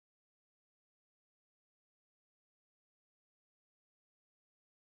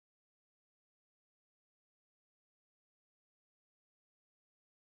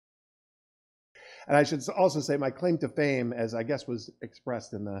And I should also say my claim to fame, as I guess was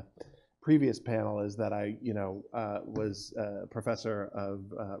expressed in the previous panel, is that I, was a professor of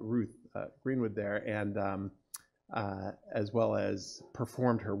Ruth Greenwood there, and as well as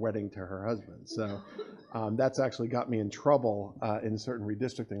performed her wedding to her husband. So that's actually got me in trouble in certain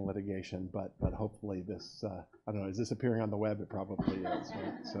redistricting litigation, but hopefully this, I don't know, is this appearing on the web? It probably is,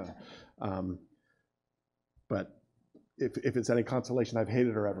 right? So, but if it's any consolation, I've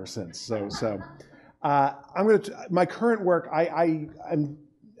hated her ever since. So I'm going to, my current work, I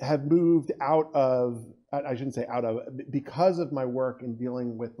have moved out of, I shouldn't say out of, because of my work in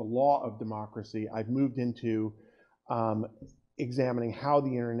dealing with the law of democracy, I've moved into examining how the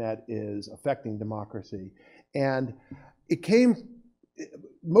internet is affecting democracy. And it came,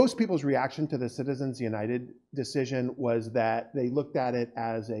 most people's reaction to the Citizens United decision was that they looked at it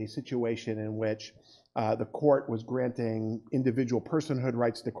as a situation in which the court was granting individual personhood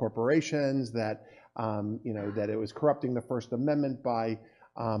rights to corporations, that that it was corrupting the First Amendment by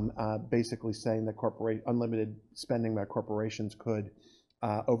basically saying that unlimited spending by corporations could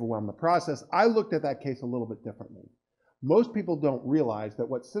overwhelm the process. I looked at that case a little bit differently. Most people don't realize that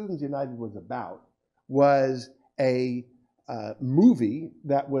what Citizens United was about was a movie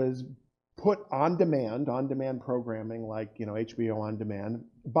that was put on demand programming like HBO on demand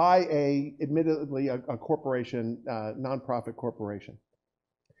by admittedly a corporation, nonprofit corporation.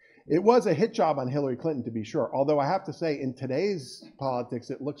 It was a hit job on Hillary Clinton, to be sure, although I have to say in today's politics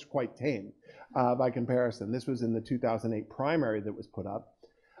it looks quite tame by comparison. This was in the 2008 primary that was put up.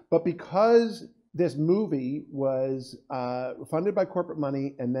 But because this movie was funded by corporate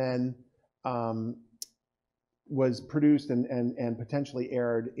money and then was produced and potentially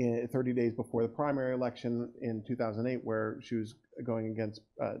aired 30 days before the primary election in 2008, where she was going against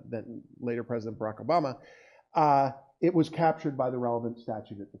then later President Barack Obama, it was captured by the relevant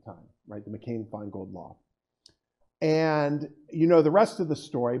statute at the time, right? The McCain-Feingold law. And you know the rest of the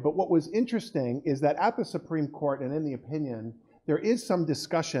story, but what was interesting is that at the Supreme Court and in the opinion, there is some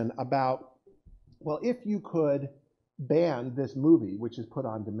discussion about, well, if you could ban this movie, which is put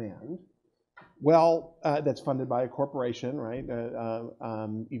on demand, well, that's funded by a corporation, right?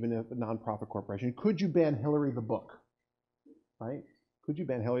 Even if a nonprofit corporation, could you ban Hillary the book, right? Could you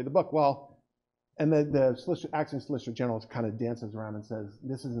ban Hillary the book? Well, and the acting Solicitor General kind of dances around and says,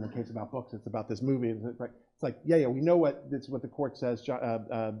 this isn't a case about books, it's about this movie. It's like, yeah, we know what the court says.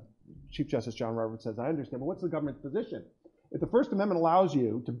 Chief Justice John Roberts says, I understand, but what's the government's position? If the First Amendment allows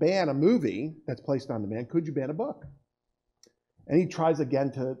you to ban a movie that's placed on demand, could you ban a book? And he tries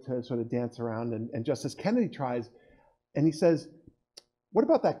again to sort of dance around, and Justice Kennedy tries, and he says, what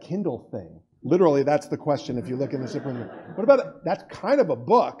about that Kindle thing? Literally, that's the question if you look in the Supreme Court. What about that? That's kind of a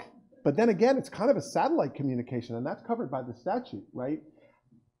book, but then again, it's kind of a satellite communication, and that's covered by the statute, right?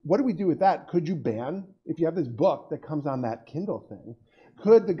 What do we do with that? Could you ban, if you have this book that comes on that Kindle thing,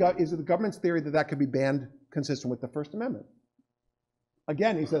 is it the government's theory that that could be banned consistent with the First Amendment?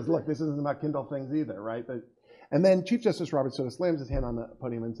 Again, he says, look, this isn't about Kindle things either, right? And then Chief Justice Roberts sort of slams his hand on the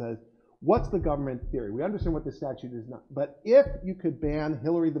podium and says, what's the government theory? We understand what the statute is not, but if you could ban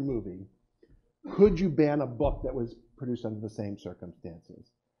Hillary the movie, could you ban a book that was produced under the same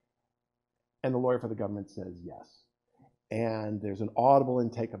circumstances? And the lawyer for the government says yes. And there's an audible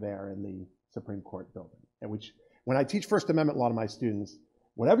intake of air in the Supreme Court building. And which, when I teach First Amendment law to my students,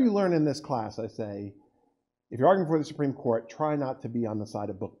 whatever you learn in this class, I say, if you're arguing for the Supreme Court, try not to be on the side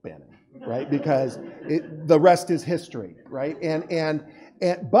of book banning, right? Because the rest is history, right?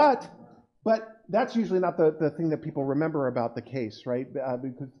 But that's usually not the thing that people remember about the case, right?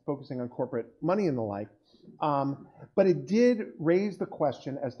 Because focusing on corporate money and the like. But it did raise the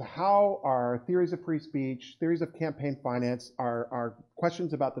question as to how our theories of free speech, theories of campaign finance, our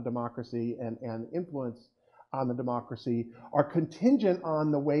questions about the democracy and influence on the democracy are contingent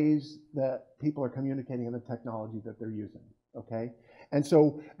on the ways that people are communicating and the technology that they're using, okay? And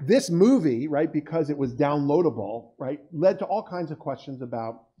so this movie, right, because it was downloadable, right, led to all kinds of questions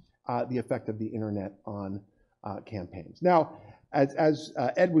about the effect of the internet on campaigns. Now, as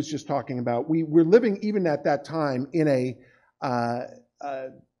Ed was just talking about, we're living even at that time in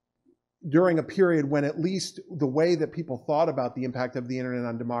during a period when at least the way that people thought about the impact of the internet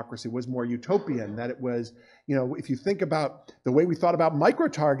on democracy was more utopian, that it was, if you think about the way we thought about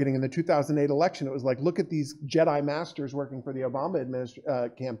micro-targeting in the 2008 election, it was like, look at these Jedi masters working for the Obama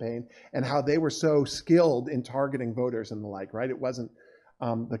campaign and how they were so skilled in targeting voters and the like, right? It wasn't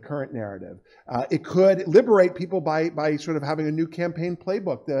the current narrative. It could liberate people by sort of having a new campaign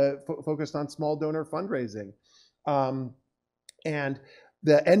playbook focused on small donor fundraising. And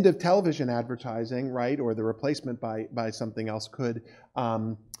the end of television advertising, right, or the replacement by something else could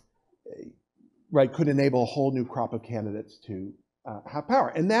right, could enable a whole new crop of candidates to have power.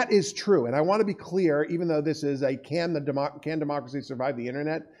 And that is true. And I want to be clear, even though this is a can democracy survive the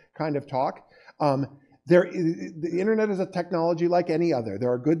internet kind of talk, the internet is a technology like any other.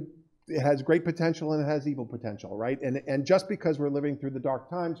 It has great potential and it has evil potential, right? And just because we're living through the dark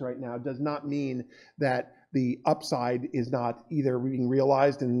times right now does not mean that the upside is not either being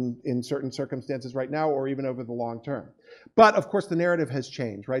realized in certain circumstances right now or even over the long term. But of course, the narrative has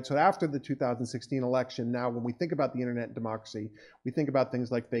changed, right? So after the 2016 election, now when we think about the internet and democracy, we think about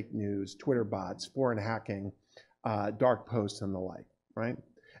things like fake news, Twitter bots, foreign hacking, dark posts, and the like, right?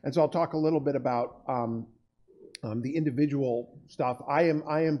 And so I'll talk a little bit about the individual stuff. I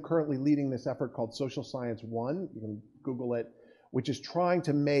am currently leading this effort called Social Science One. You can Google it, which is trying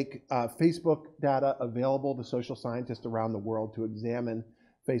to make Facebook data available to social scientists around the world to examine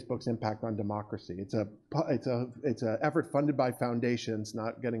Facebook's impact on democracy. It's an effort funded by foundations,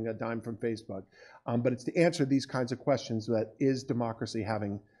 not getting a dime from Facebook, but it's to answer these kinds of questions: that is democracy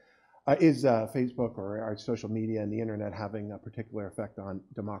having, is Facebook or our social media and the internet having a particular effect on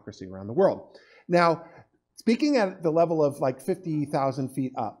democracy around the world? Now, speaking at the level of like 50,000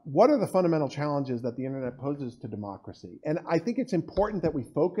 feet up, what are the fundamental challenges that the internet poses to democracy? And I think it's important that we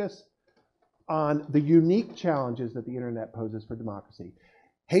focus on the unique challenges that the internet poses for democracy.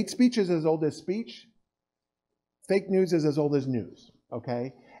 Hate speech is as old as speech. Fake news is as old as news,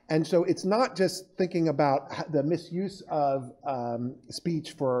 okay? And so it's not just thinking about the misuse of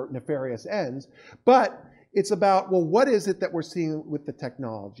speech for nefarious ends, but it's about, well, what is it that we're seeing with the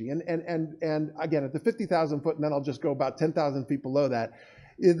technology? And again, at the 50,000 foot, and then I'll just go about 10,000 feet below that.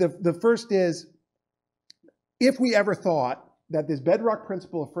 The first is, if we ever thought that this bedrock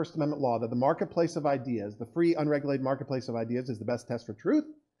principle of First Amendment law, that the marketplace of ideas, the free, unregulated marketplace of ideas is the best test for truth,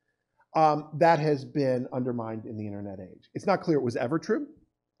 that has been undermined in the internet age. It's not clear it was ever true,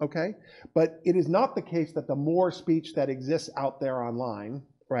 okay? But it is not the case that the more speech that exists out there online,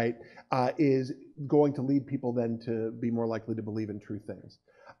 right, is going to lead people then to be more likely to believe in true things.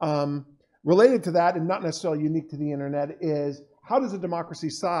 Related to that, and not necessarily unique to the internet, is how does a democracy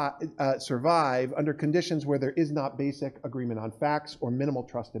survive under conditions where there is not basic agreement on facts or minimal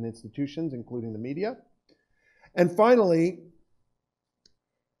trust in institutions, including the media? And finally,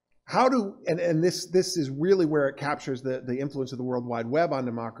 how do, and this is really where it captures the influence of the World Wide Web on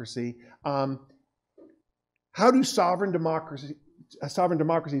democracy, how do sovereign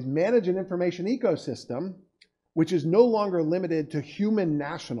democracies manage an information ecosystem which is no longer limited to human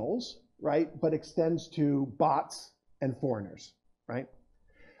nationals, right, but extends to bots and foreigners, right?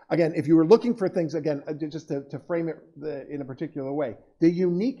 Again, if you were looking for things, again, just to frame it in a particular way, the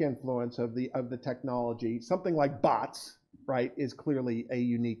unique influence of the technology, something like bots, right, is clearly a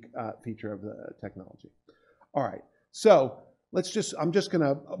unique feature of the technology. All right, so I'm just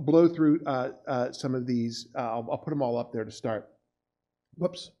gonna blow through some of these. I'll put them all up there to start.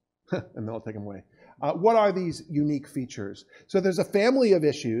 Whoops, and then I'll take them away. What are these unique features? So there's a family of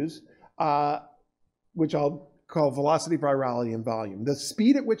issues, which I'll call velocity, virality, and volume. The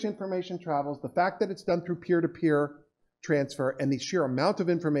speed at which information travels, the fact that it's done through peer-to-peer transfer, and the sheer amount of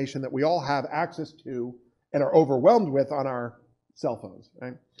information that we all have access to and are overwhelmed with on our cell phones,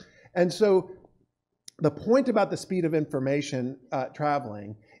 right? And so the point about the speed of information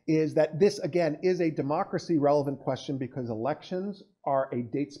traveling is that this, again, is a democracy-relevant question because elections are a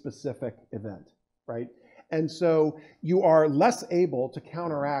date-specific event, right? And so you are less able to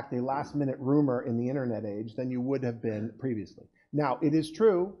counteract a last-minute rumor in the internet age than you would have been previously. Now, it is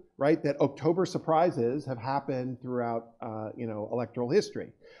true, right, that October surprises have happened throughout, electoral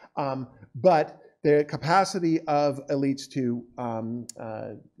history. But the capacity of elites to,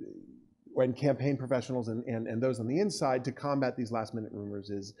 when campaign professionals and those on the inside to combat these last-minute rumors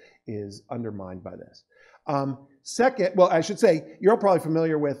is undermined by this. Second, well, I should say, you're all probably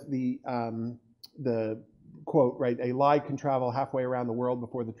familiar with the quote, right? A lie can travel halfway around the world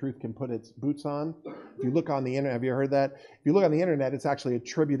before the truth can put its boots on. If you look on the internet, have you heard that? If you look on the internet, it's actually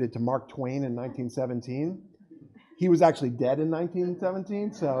attributed to Mark Twain in 1917. He was actually dead in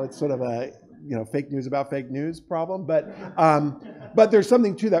 1917, so it's sort of a fake news about fake news problem. But there's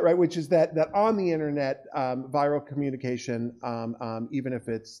something to that, right? Which is that on the internet, viral communication, even if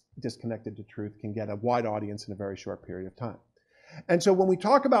it's disconnected to truth, can get a wide audience in a very short period of time. And so when we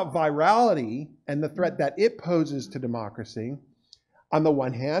talk about virality and the threat that it poses to democracy, on the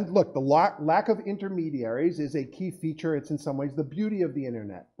one hand, look, the lack of intermediaries is a key feature. It's in some ways the beauty of the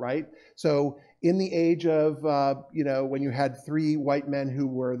internet, right? So in the age of, when you had three white men who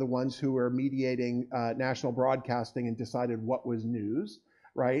were the ones who were mediating national broadcasting and decided what was news,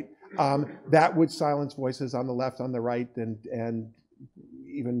 right? That would silence voices on the left, on the right, and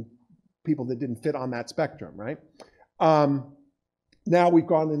even people that didn't fit on that spectrum, right? Now we've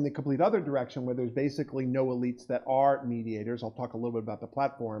gone in the complete other direction where there's basically no elites that are mediators. I'll talk a little bit about the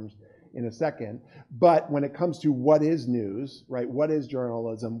platforms in a second. But when it comes to what is news, right? What is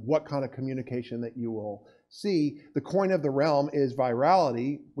journalism? What kind of communication that you will see? The coin of the realm is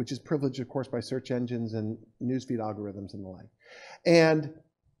virality, which is privileged, of course, by search engines and newsfeed algorithms and the like. And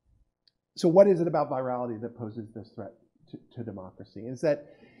so what is it about virality that poses this threat to democracy? Is that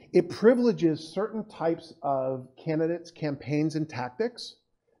it privileges certain types of candidates, campaigns, and tactics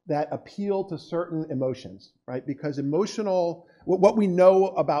that appeal to certain emotions, right? Because what we know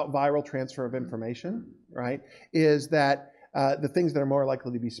about viral transfer of information, right, is that the things that are more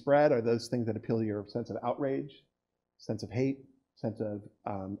likely to be spread are those things that appeal to your sense of outrage, sense of hate, sense of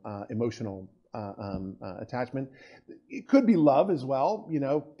emotional attachment. It could be love as well. You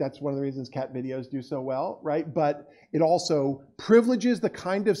know, that's one of the reasons cat videos do so well, right? But it also privileges the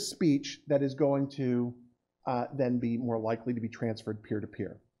kind of speech that is going to then be more likely to be transferred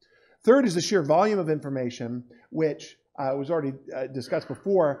peer-to-peer. Third is the sheer volume of information, which was already discussed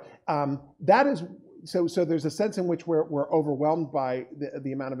before. That is so there's a sense in which we're overwhelmed by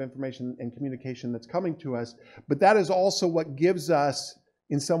the amount of information and communication that's coming to us, but that is also what gives us,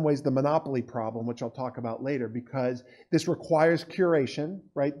 in some ways, the monopoly problem, which I'll talk about later, because this requires curation,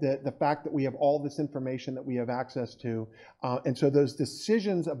 right? The fact that we have all this information that we have access to, and so those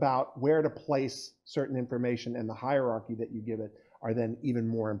decisions about where to place certain information and the hierarchy that you give it are then even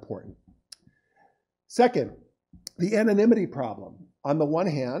more important. Second, the anonymity problem. On the one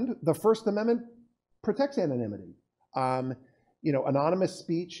hand, the First Amendment protects anonymity. You know, anonymous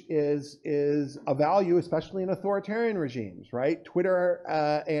speech is a value, especially in authoritarian regimes, right? Twitter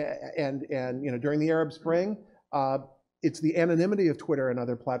and you know, during the Arab Spring, it's the anonymity of Twitter and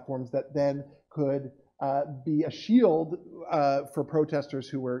other platforms that then could be a shield for protesters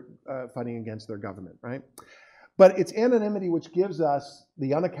who were fighting against their government, right? But it's anonymity which gives us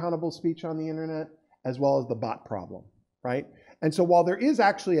the unaccountable speech on the internet as well as the bot problem, right? And so while there is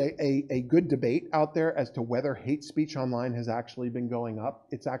actually a good debate out there as to whether hate speech online has actually been going up,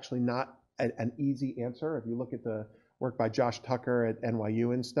 it's actually not an easy answer if you look at the work by Josh Tucker at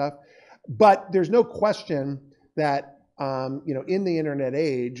NYU and stuff. But there's no question that you know, in the internet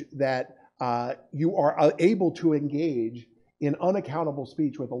age, that you are able to engage in unaccountable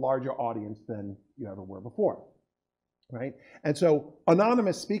speech with a larger audience than you ever were before, right? And so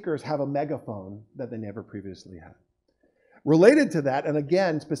anonymous speakers have a megaphone that they never previously had. Related to that, and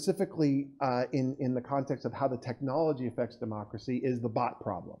again, specifically in the context of how the technology affects democracy, is the bot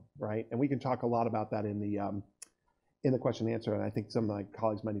problem, right? And we can talk a lot about that in the question and answer, and I think some of my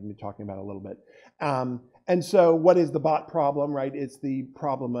colleagues might even be talking about it a little bit. And so what is the bot problem, right? It's the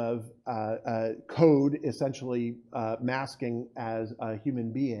problem of code essentially masking as a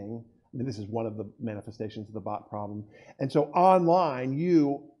human being. I mean, this is one of the manifestations of the bot problem. And so online,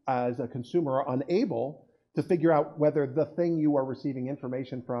 you as a consumer are unable to figure out whether the thing you are receiving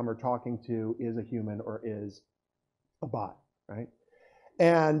information from or talking to is a human or is a bot, right?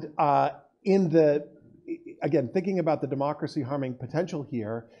 And again, thinking about the democracy harming potential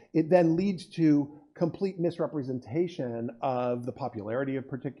here, it then leads to complete misrepresentation of the popularity of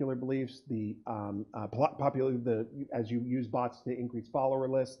particular beliefs, as you use bots to increase follower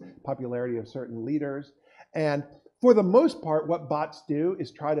lists, popularity of certain leaders. And for the most part, what bots do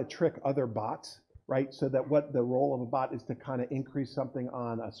is try to trick other bots, right? So that what the role of a bot is to kind of increase something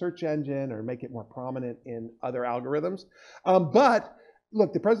on a search engine or make it more prominent in other algorithms. But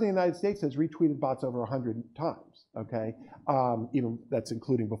look, the President of the United States has retweeted bots over 100 times, okay? Even that's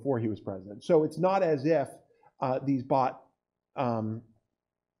including before he was president. So it's not as if these bots don't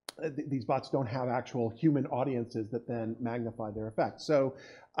have actual human audiences that then magnify their effect.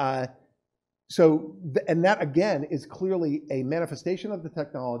 And that, again, is clearly a manifestation of the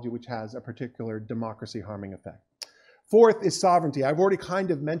technology which has a particular democracy-harming effect. Fourth is sovereignty. I've already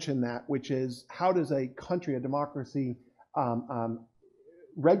kind of mentioned that, which is how does a country, a democracy,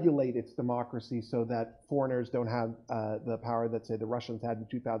 regulate its democracy so that foreigners don't have the power that, say, the Russians had in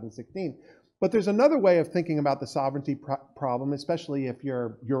 2016. But there's another way of thinking about the sovereignty problem, especially if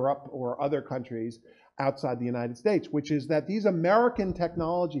you're Europe or other countries outside the United States, which is that these American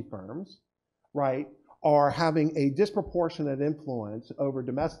technology firms, right, are having a disproportionate influence over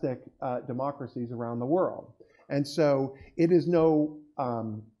domestic democracies around the world. And so it is no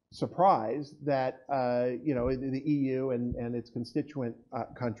surprise that you know, the EU and its constituent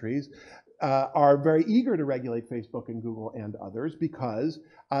countries are very eager to regulate Facebook and Google and others because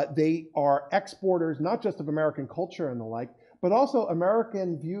they are exporters not just of American culture and the like, but also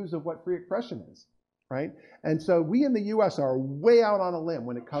American views of what free expression is, right? And so we in the US are way out on a limb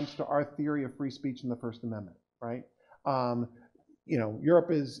when it comes to our theory of free speech in the First Amendment, right?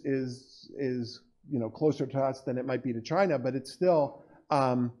 Europe is closer to us than it might be to China, but it's still,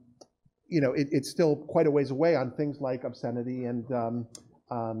 it's still quite a ways away on things like obscenity and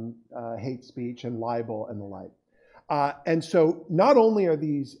hate speech and libel and the like. And so not only are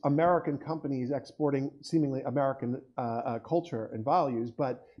these American companies exporting seemingly American culture and values,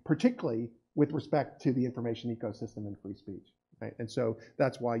 but particularly with respect to the information ecosystem and free speech, right? And so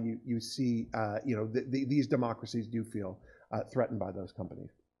that's why you see, these democracies do feel threatened by those companies.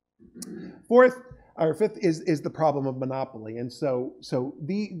 Fifth is the problem of monopoly. And so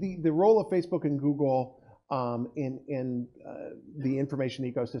the role of Facebook and Google in the information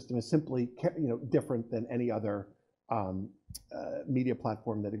ecosystem is simply different than any other media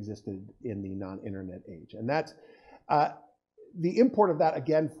platform that existed in the non-internet age. And that's the import of that,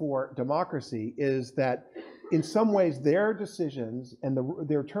 again, for democracy is that in some ways their decisions and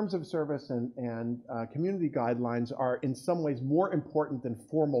their terms of service and community guidelines are in some ways more important than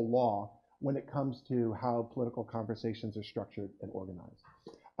formal law when it comes to how political conversations are structured and organized.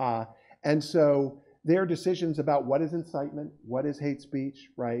 And so their decisions about what is incitement, what is hate speech,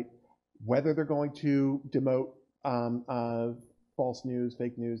 right? Whether they're going to demote false news,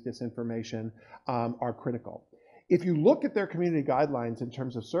 fake news, disinformation are critical. If you look at their community guidelines in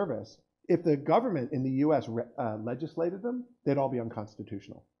terms of service, if the government in the US legislated them, they'd all be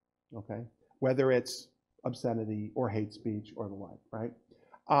unconstitutional, okay? Whether it's obscenity or hate speech or the like, right?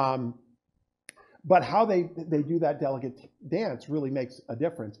 But how they do that delicate dance really makes a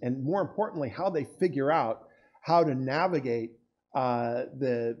difference. And more importantly, how they figure out how to navigate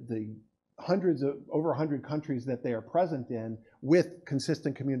the hundreds of, over 100 countries that they are present in with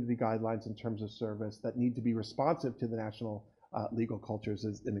consistent community guidelines in terms of service that need to be responsive to the national legal cultures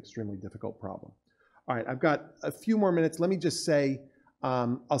is an extremely difficult problem. All right, I've got a few more minutes. Let me just say,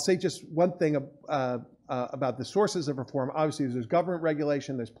 I'll say just one thing about the sources of reform. Obviously, there's government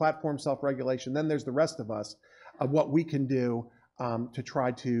regulation, there's platform self-regulation, then there's the rest of us of what we can do to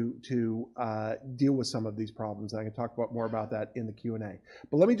try to deal with some of these problems. I can talk more about that in the Q&A.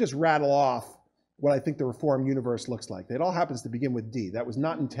 But let me just rattle off what I think the reform universe looks like. It all happens to begin with D. That was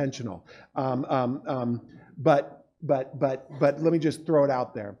not intentional. But let me just throw it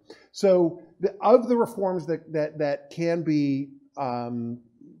out there. So of the reforms that can be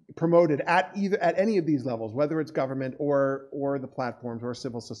promoted at any of these levels, whether it's government or the platforms or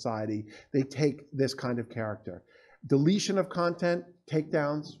civil society, they take this kind of character. Deletion of content,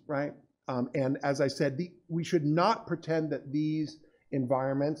 takedowns, right? And as I said, we should not pretend that these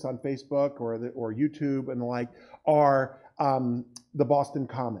environments on Facebook or YouTube and the like are the Boston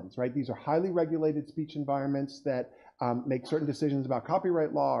Commons, right? These are highly regulated speech environments that make certain decisions about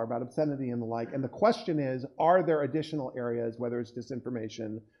copyright law or about obscenity and the like. And the question is, are there additional areas, whether it's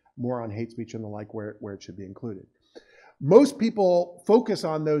disinformation, more on hate speech and the like, where it should be included? Most people focus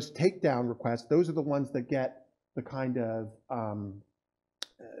on those takedown requests. Those are the ones that get the kind of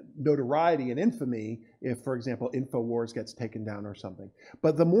notoriety and infamy if, for example, InfoWars gets taken down or something.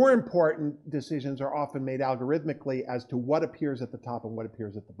 But the more important decisions are often made algorithmically as to what appears at the top and what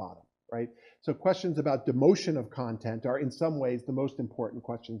appears at the bottom, right? So questions about demotion of content are in some ways the most important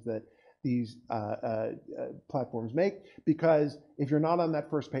questions that these platforms make, because if you're not on that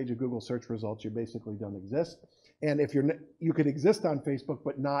first page of Google search results, you basically don't exist. And if you could exist on Facebook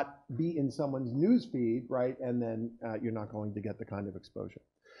but not be in someone's news feed, right? And then you're not going to get the kind of exposure.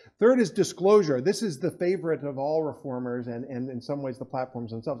 Third is disclosure. This is the favorite of all reformers and in some ways the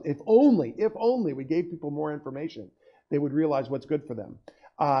platforms themselves. If only we gave people more information, they would realize what's good for them.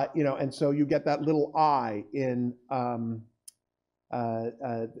 And so you get that little I in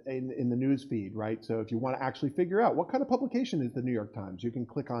the news feed, right? So if you want to actually figure out what kind of publication is the New York Times, you can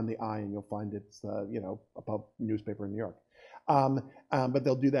click on the I and you'll find it's a newspaper in New York. But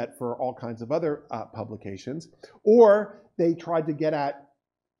they'll do that for all kinds of other publications. Or they tried to get at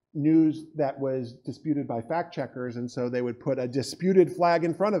news that was disputed by fact checkers, and so they would put a disputed flag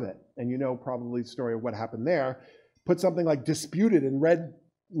in front of it. And you know probably the story of what happened there. Put something like disputed in red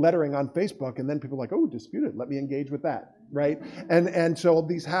lettering on Facebook, and then people are like, oh, disputed, let me engage with that, right? And so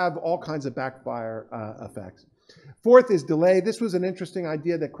these have all kinds of backfire effects. Fourth is delay. This was an interesting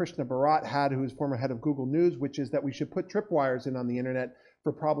idea that Krishna Bharat had, who was former head of Google News, which is that we should put tripwires in on the internet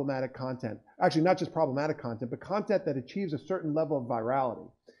for problematic content. Actually, not just problematic content, but content that achieves a certain level of virality.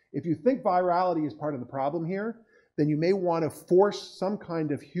 If you think virality is part of the problem here, then you may want to force some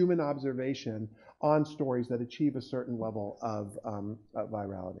kind of human observation on stories that achieve a certain level of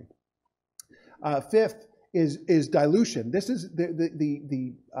virality. Fifth is dilution. This is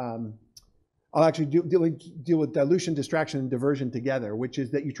the I'll actually deal with dilution, distraction, and diversion together, which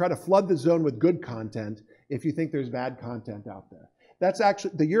is that you try to flood the zone with good content if you think there's bad content out there. That's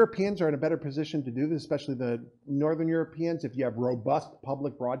actually, the Europeans are in a better position to do this, especially the Northern Europeans, if you have robust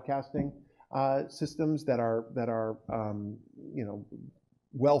public broadcasting systems that are you know,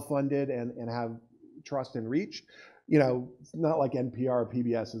 well-funded and have trust and reach. You know, it's not like NPR or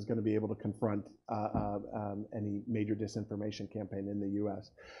PBS is going to be able to confront any major disinformation campaign in the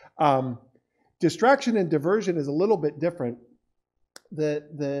US. Distraction and diversion is a little bit different.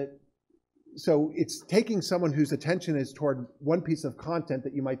 So it's taking someone whose attention is toward one piece of content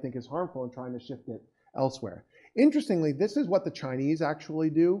that you might think is harmful and trying to shift it elsewhere. Interestingly, this is what the Chinese actually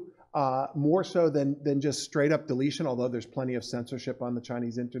do, more so than just straight up deletion, although there's plenty of censorship on the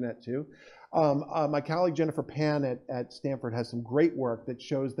Chinese internet too. My colleague Jennifer Pan at Stanford has some great work that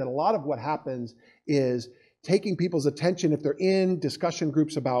shows that a lot of what happens is taking people's attention if they're in discussion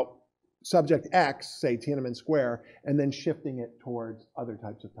groups about subject X, say Tiananmen Square, and then shifting it towards other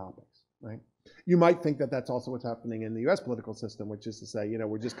types of topics, right? You might think that that's also what's happening in the US political system, which is to say, you know,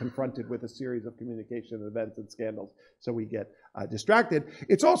 we're just confronted with a series of communication events and scandals, so we get distracted.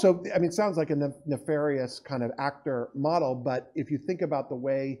 It's also, I mean, it sounds like a nefarious kind of actor model, but if you think about the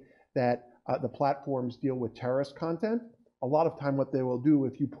way that the platforms deal with terrorist content, a lot of time what they will do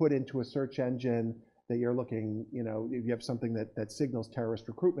if you put into a search engine that you're looking, you know, if you have something that signals terrorist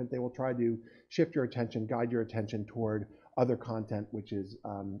recruitment, they will try to shift your attention, guide your attention toward other content, which is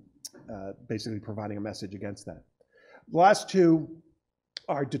basically providing a message against that. The last two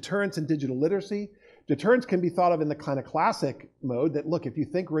are deterrence and digital literacy. Deterrence can be thought of in the kind of classic mode that, look, if you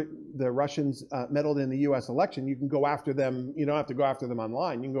think the Russians meddled in the US election, you can go after them. You don't have to go after them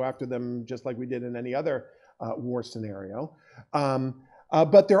online. You can go after them just like we did in any other war scenario.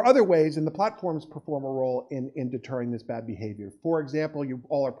 But there are other ways, and the platforms perform a role in deterring this bad behavior. For example, you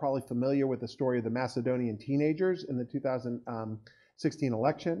all are probably familiar with the story of the Macedonian teenagers in the 2016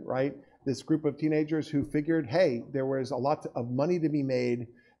 election, right? This group of teenagers who figured, hey, there was a lot of money to be made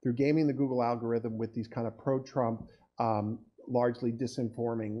through gaming the Google algorithm with these kind of pro-Trump, largely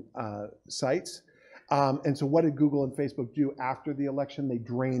disinforming sites. And so what did Google and Facebook do after the election? They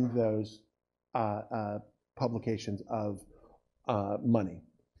drained those publications of money.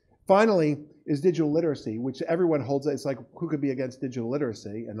 Finally is digital literacy, which everyone holds. It's like, who could be against digital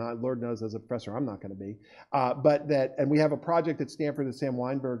literacy? And Lord knows, as a professor, I'm not going to be. And we have a project at Stanford that Sam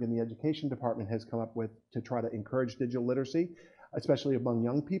Weinberg in the education department has come up with to try to encourage digital literacy, especially among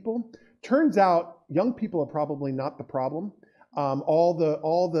young people. Turns out young people are probably not the problem. All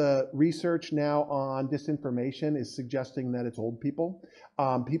the research now on disinformation is suggesting that it's old people,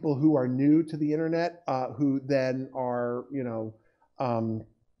 people who are new to the internet, who then are, you know,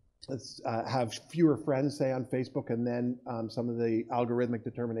 have fewer friends, say, on Facebook, and then some of the algorithmic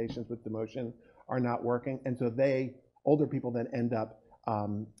determinations with demotion are not working, and so older people then end up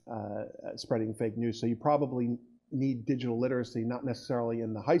spreading fake news. So you probably need digital literacy, not necessarily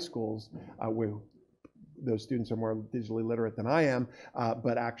in the high schools where those students are more digitally literate than I am,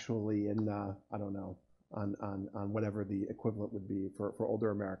 but actually in, I don't know, on whatever the equivalent would be for older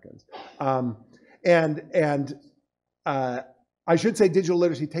Americans. I should say digital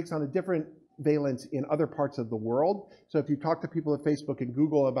literacy takes on a different valence in other parts of the world. So if you talk to people at Facebook and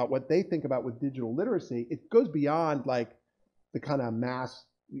Google about what they think about with digital literacy, it goes beyond like the kind of mass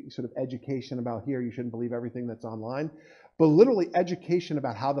sort of education about here, you shouldn't believe everything that's online, but literally education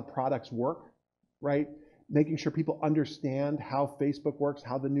about how the products work, right? Making sure people understand how Facebook works,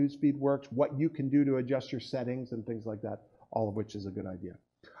 how the newsfeed works, what you can do to adjust your settings and things like that, all of which is a good idea.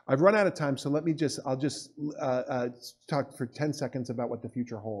 I've run out of time, so I'll just talk for 10 seconds about what the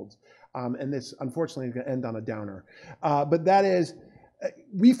future holds. And this, unfortunately, is going to end on a downer. But that is,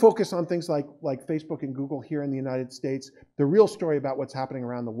 we focus on things like Facebook and Google here in the United States. The real story about what's happening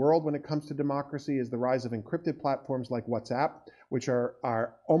around the world when it comes to democracy is the rise of encrypted platforms like WhatsApp, which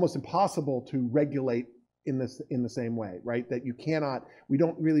are almost impossible to regulate in the same way, right? That you cannot, we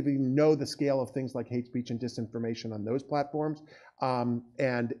don't really even know the scale of things like hate speech and disinformation on those platforms.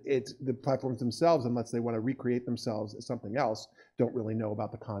 And it's the platforms themselves, unless they want to recreate themselves as something else, don't really know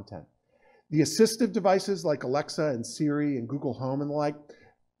about the content. The assistive devices like Alexa and Siri and Google Home and the like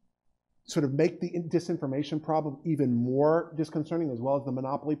sort of make the disinformation problem even more disconcerting, as well as the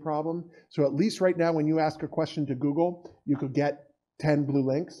monopoly problem. So at least right now, when you ask a question to Google, you could get 10 blue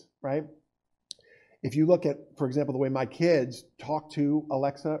links, right? If you look at, for example, the way my kids talk to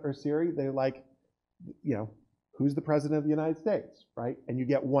Alexa or Siri, they're like, you know, who's the president of the United States, right? And you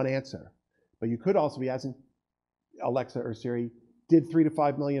get one answer. But you could also be asking Alexa or Siri, did 3 to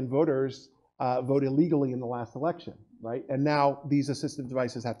 5 million voters vote illegally in the last election, right? And now these assistive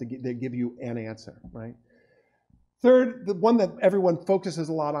devices have to they give you an answer, right? Third, the one that everyone focuses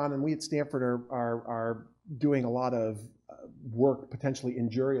a lot on, and we at Stanford are doing a lot of work potentially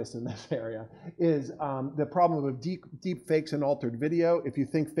injurious in this area, is the problem of deep fakes and altered video. If you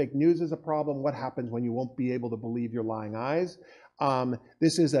think fake news is a problem, what happens when you won't be able to believe your lying eyes?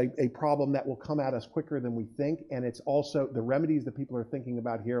 This is a problem that will come at us quicker than we think, and it's also the remedies that people are thinking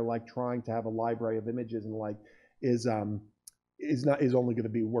about here, like trying to have a library of images and like, is only going to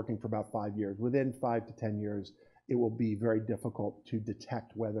be working for about 5 years. Within 5 to 10 years, it will be very difficult to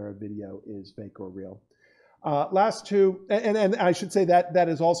detect whether a video is fake or real. Last two, and I should say that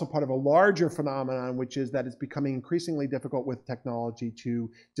is also part of a larger phenomenon, which is that it's becoming increasingly difficult with technology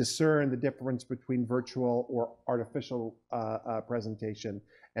to discern the difference between virtual or artificial presentation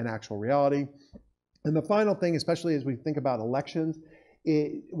and actual reality. And the final thing, especially as we think about elections,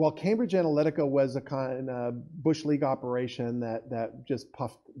 while Cambridge Analytica was a kind of Bush League operation that just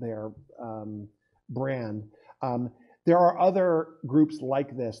puffed their brand, there are other groups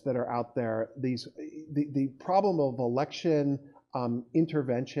like this that are out there. The problem of election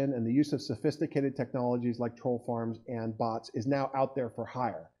intervention and the use of sophisticated technologies like troll farms and bots is now out there for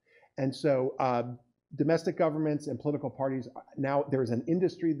hire. And so domestic governments and political parties, now there's an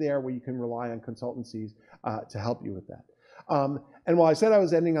industry there where you can rely on consultancies to help you with that. And while I said I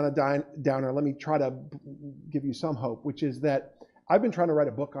was ending on a downer, let me try to give you some hope, which is that I've been trying to write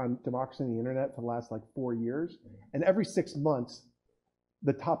a book on democracy and the internet for the last like 4 years, and every 6 months,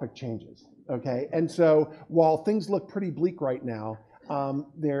 the topic changes, okay? And so while things look pretty bleak right now,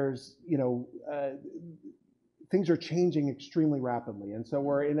 there's, things are changing extremely rapidly. And so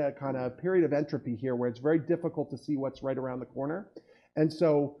we're in a kind of period of entropy here where it's very difficult to see what's right around the corner. And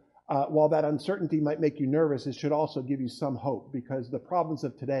so while that uncertainty might make you nervous, it should also give you some hope, because the problems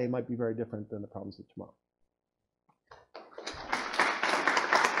of today might be very different than the problems of tomorrow.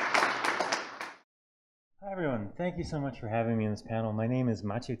 Hi everyone, thank you so much for having me in this panel. My name is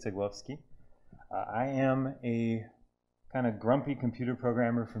Maciej Ceglowski. I am a kind of grumpy computer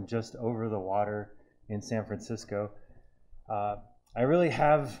programmer from just over the water in San Francisco. I don't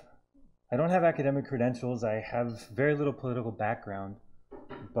have academic credentials. I have very little political background,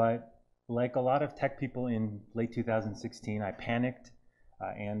 but like a lot of tech people in late 2016, I panicked,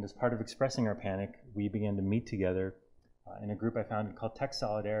 and as part of expressing our panic, we began to meet together in a group I founded called Tech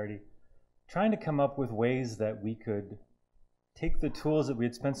Solidarity, trying to come up with ways that we could take the tools that we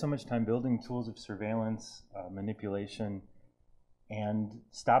had spent so much time building, tools of surveillance, manipulation, and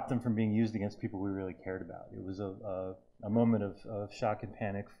stop them from being used against people we really cared about. It was a moment of shock and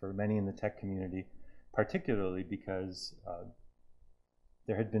panic for many in the tech community, particularly because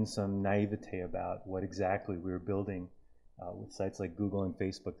there had been some naivete about what exactly we were building with sites like Google and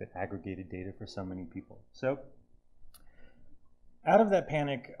Facebook that aggregated data for so many people. So out of that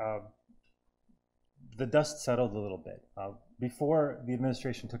panic, the dust settled a little bit. Before the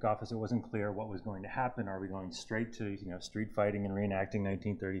administration took office, it wasn't clear what was going to happen. Are we going straight to street fighting and reenacting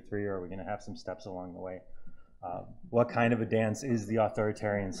 1933, or are we going to have some steps along the way? What kind of a dance is the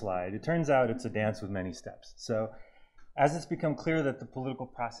authoritarian slide? It turns out it's a dance with many steps. So as it's become clear that the political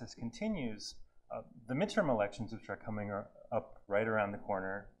process continues, the midterm elections, which are coming up right around the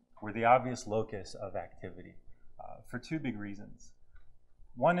corner, were the obvious locus of activity for two big reasons.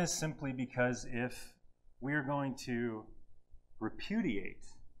 One is simply because if we are going to repudiate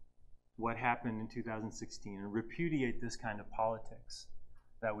what happened in 2016 and repudiate this kind of politics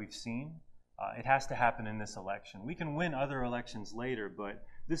that we've seen, it has to happen in this election. We can win other elections later, but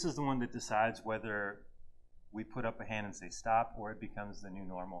this is the one that decides whether we put up a hand and say stop, or it becomes the new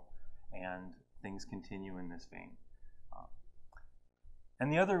normal and things continue in this vein.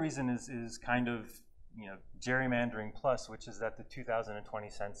 And the other reason is kind of gerrymandering plus, which is that the 2020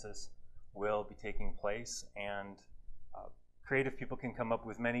 census will be taking place, and creative people can come up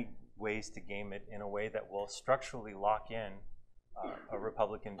with many ways to game it in a way that will structurally lock in a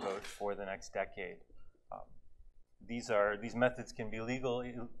Republican vote for the next decade. These methods can be legal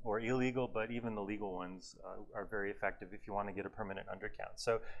or illegal, but even the legal ones are very effective if you want to get a permanent undercount.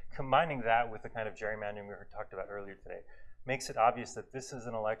 So combining that with the kind of gerrymandering we talked about earlier today makes it obvious that this is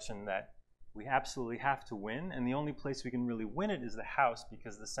an election that we absolutely have to win, and the only place we can really win it is the House,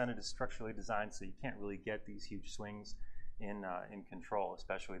 because the Senate is structurally designed so you can't really get these huge swings in control,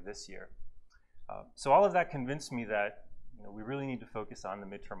 especially this year. So all of that convinced me that we really need to focus on the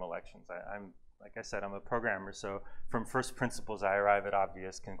midterm elections. Like I said, I'm a programmer, so from first principles I arrive at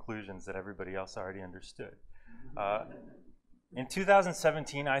obvious conclusions that everybody else already understood. In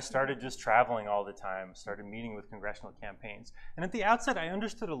 2017, I started just traveling all the time, started meeting with congressional campaigns. And at the outset, I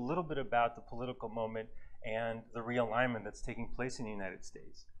understood a little bit about the political moment and the realignment that's taking place in the United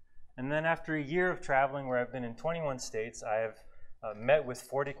States. And then after a year of traveling, where I've been in 21 states, I have met with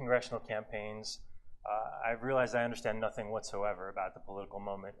 40 congressional campaigns. I've realized I understand nothing whatsoever about the political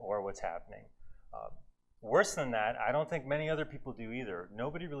moment or what's happening. Worse than that, I don't think many other people do either.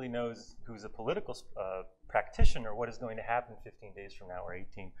 Nobody really knows who's a political practitioner what is going to happen 15 days from now or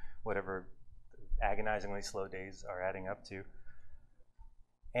 18, whatever agonizingly slow days are adding up to.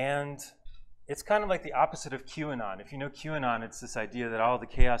 And it's kind of like the opposite of QAnon. If you know QAnon, it's this idea that all the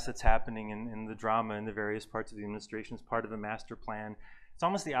chaos that's happening in the drama in the various parts of the administration is part of a master plan. It's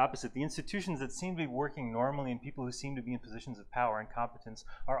almost the opposite. The institutions that seem to be working normally and people who seem to be in positions of power and competence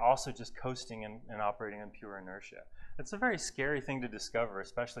are also just coasting and operating on pure inertia. It's a very scary thing to discover,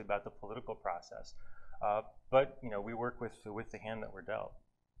 especially about the political process. But you know, we work with the hand that we're dealt.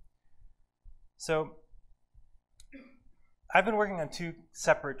 So I've been working on two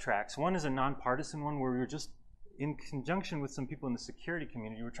separate tracks. One is a nonpartisan one where we were just in conjunction with some people in the security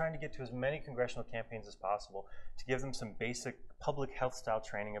community, we're trying to get to as many congressional campaigns as possible to give them some basic public health style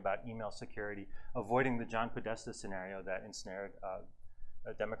training about email security, avoiding the John Podesta scenario that ensnared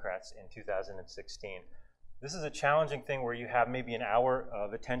Democrats in 2016. This is a challenging thing where you have maybe an hour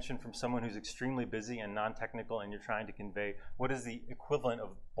of attention from someone who's extremely busy and non-technical, and you're trying to convey what is the equivalent of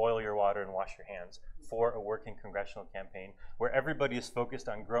boil your water and wash your hands for a working congressional campaign, where everybody is focused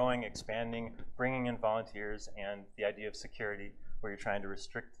on growing, expanding, bringing in volunteers, and the idea of security, where you're trying to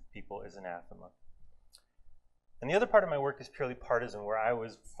restrict people, is anathema. And the other part of my work is purely partisan, where I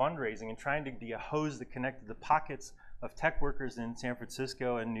was fundraising and trying to be a hose that connected the pockets of tech workers in San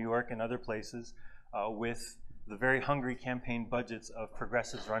Francisco and New York and other places with the very hungry campaign budgets of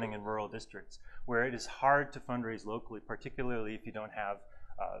progressives running in rural districts, where it is hard to fundraise locally, particularly if you don't have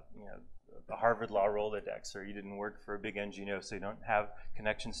the Harvard Law Rolodex, or you didn't work for a big NGO, so you don't have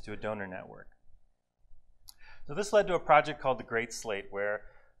connections to a donor network. So this led to a project called the Great Slate, where,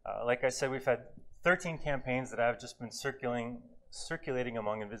 like I said, we've had 13 campaigns that I've just been circulating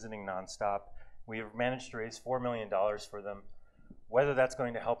among and visiting nonstop. We have managed to raise $4 million for them. Whether that's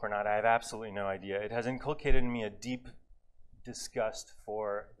going to help or not, I have absolutely no idea. It has inculcated in me a deep disgust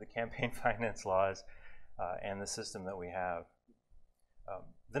for the campaign finance laws and the system that we have.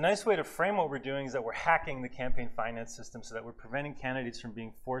 The nice way to frame what we're doing is that we're hacking the campaign finance system so that we're preventing candidates from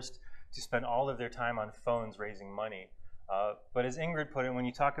being forced to spend all of their time on phones raising money. But as Ingrid put it, when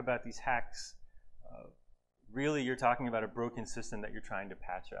you talk about these hacks, really you're talking about a broken system that you're trying to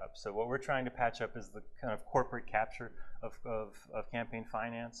patch up. So what we're trying to patch up is the kind of corporate capture of campaign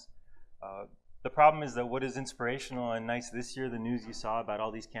finance. The problem is that what is inspirational and nice this year, the news you saw about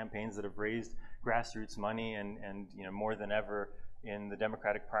all these campaigns that have raised grassroots money and more than ever in the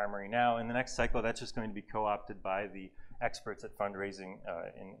Democratic primary now. In the next cycle, that's just going to be co-opted by the experts at fundraising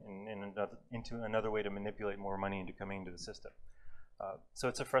into another way to manipulate more money into coming into the system. So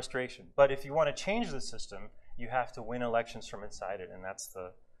it's a frustration. But if you want to change the system, you have to win elections from inside it, and that's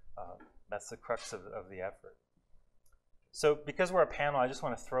the crux of the effort. So because we're a panel, I just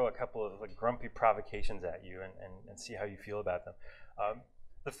want to throw a couple of grumpy provocations at you and see how you feel about them.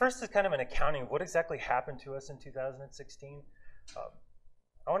 The first is kind of an accounting of what exactly happened to us in 2016.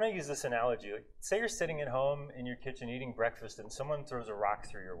 I want to use this analogy. Like, say you're sitting at home in your kitchen eating breakfast and someone throws a rock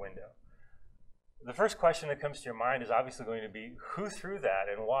through your window. The first question that comes to your mind is obviously going to be, who threw that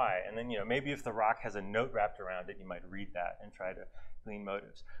and why? And then, maybe if the rock has a note wrapped around it, you might read that and try to glean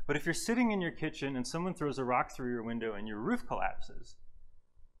motives. But if you're sitting in your kitchen and someone throws a rock through your window and your roof collapses,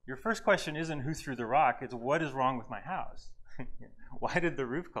 your first question isn't who threw the rock, it's what is wrong with my house? Why did the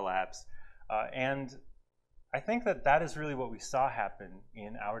roof collapse? And I think that is really what we saw happen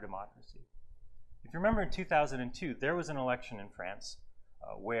in our democracy. If you remember in 2002, there was an election in France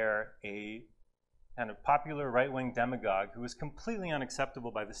where a kind of popular right-wing demagogue who was completely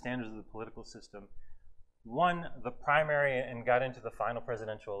unacceptable by the standards of the political system won the primary and got into the final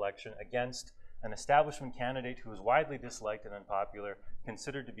presidential election against an establishment candidate who was widely disliked and unpopular,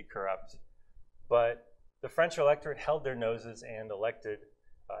 considered to be corrupt. But the French electorate held their noses and elected,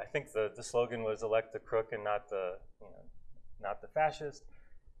 I think the slogan was elect the crook and not the fascist,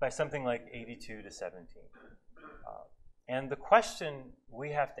 by something like 82 to 17. And the question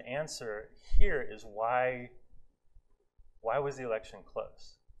we have to answer here is why was the election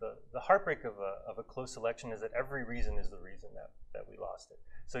close? The heartbreak of a close election is that every reason is the reason that we lost it.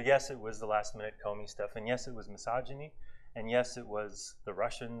 So yes, it was the last minute Comey stuff, and yes, it was misogyny, and yes, it was the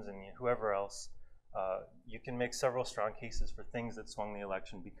Russians and whoever else. You can make several strong cases for things that swung the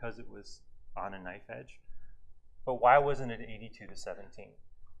election because it was on a knife edge. but why wasn't it 82 to 17?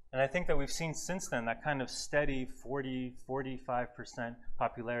 And I think that we've seen since then that kind of steady 40, 45%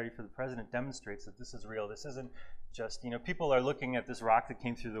 popularity for the president demonstrates that this is real. This isn't just, people are looking at this rock that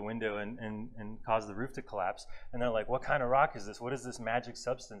came through the window and caused the roof to collapse, and they're like, what kind of rock is this? What is this magic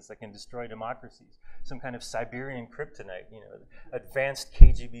substance that can destroy democracies? Some kind of Siberian kryptonite, advanced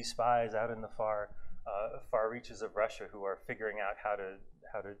KGB spies out in the far reaches of Russia who are figuring out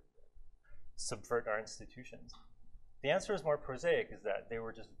how to subvert our institutions. The answer is more prosaic, is that they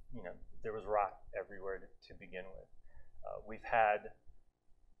were just, there was rock everywhere to begin with. We've had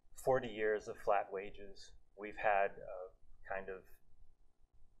 40 years of flat wages. We've had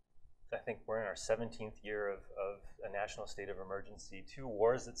I think we're in our 17th year of a national state of emergency, 2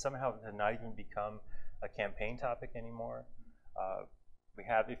 wars that somehow have not even become a campaign topic anymore. We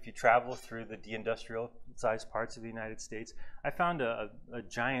have, if you travel through the deindustrialized parts of the United States, I found a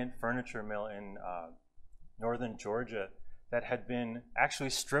giant furniture mill in northern Georgia that had been actually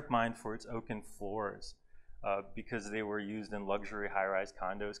strip mined for its oaken floors because they were used in luxury high-rise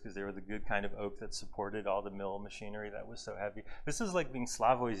condos because they were the good kind of oak that supported all the mill machinery that was so heavy. This is like being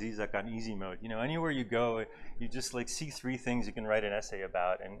Slavoj Zizek on easy mode. Anywhere you go, you just like see 3 things you can write an essay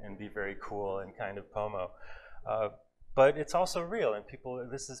about and be very cool and kind of pomo. But it's also real, and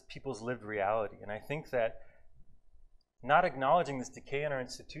this is people's lived reality. And I think that not acknowledging this decay in our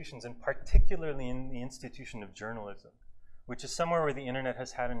institutions, and particularly in the institution of journalism, which is somewhere where the internet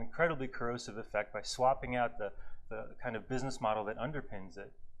has had an incredibly corrosive effect by swapping out the kind of business model that underpins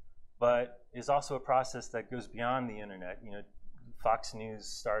it, but is also a process that goes beyond the internet. Fox News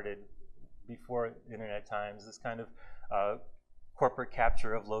started before internet times. This kind of corporate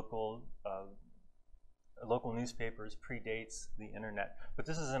capture of local newspapers predates the internet, but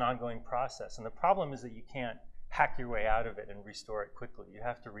this is an ongoing process. And the problem is that you can't hack your way out of it and restore it quickly. You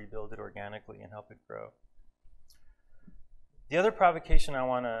have to rebuild it organically and help it grow. The other provocation I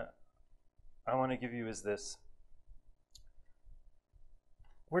want to give you is this.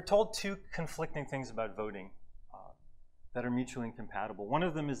 We're told 2 conflicting things about voting that are mutually incompatible. One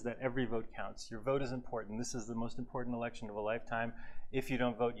of them is that every vote counts. Your vote is important. This is the most important election of a lifetime. If you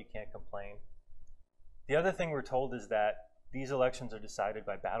don't vote, you can't complain. The other thing we're told is that these elections are decided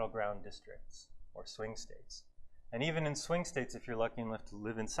by battleground districts or swing states. And even in swing states, if you're lucky enough to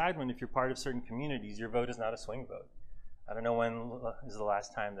live inside one, if you're part of certain communities, your vote is not a swing vote. I don't know when is the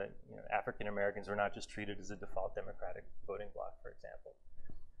last time that African Americans were not just treated as a default Democratic voting bloc, for example.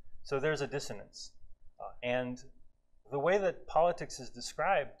 So there's a dissonance. And the way that politics is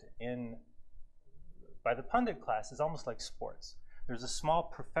described by the pundit class is almost like sports. There's a small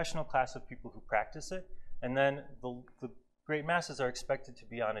professional class of people who practice it, and then the great masses are expected to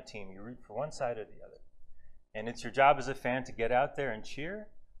be on a team. You root for one side or the other. And it's your job as a fan to get out there and cheer,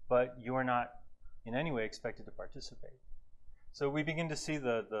 but you are not in any way expected to participate. So we begin to see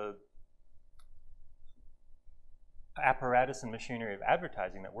the apparatus and machinery of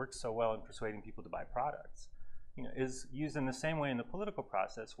advertising that works so well in persuading people to buy products, is used in the same way in the political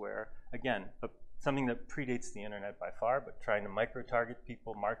process where, again, something that predates the internet by far, but trying to micro-target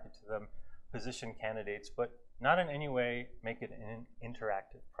people, market to them, position candidates, but not in any way make it an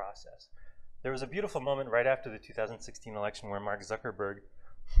interactive process. There was a beautiful moment right after the 2016 election where Mark Zuckerberg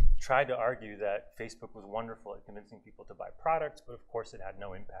tried to argue that Facebook was wonderful at convincing people to buy products, but of course it had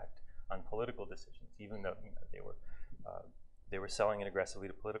no impact on political decisions, even though they were selling it aggressively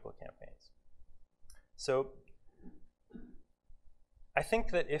to political campaigns. So I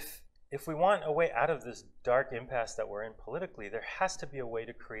think that if we want a way out of this dark impasse that we're in politically, there has to be a way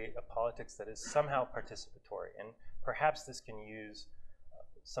to create a politics that is somehow participatory, and perhaps this can use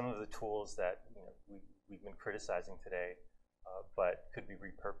some of the tools that we've been criticizing today, but could be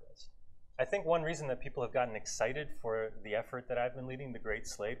repurposed. I think one reason that people have gotten excited for the effort that I've been leading, the Great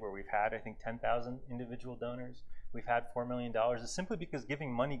Slate, where we've had, I think, 10,000 individual donors, we've had $4 million, is simply because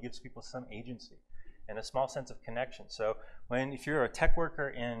giving money gives people some agency and a small sense of connection. So if you're a tech worker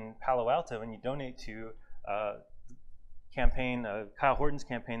in Palo Alto and you donate to Kyle Horton's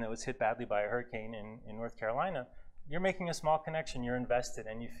campaign that was hit badly by a hurricane in North Carolina, you're making a small connection, you're invested,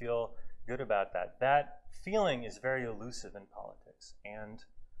 and you feel good about that. That feeling is very elusive in politics. And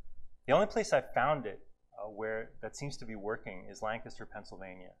the only place I've found it where that seems to be working is Lancaster,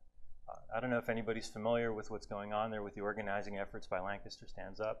 Pennsylvania. I don't know if anybody's familiar with what's going on there with the organizing efforts by Lancaster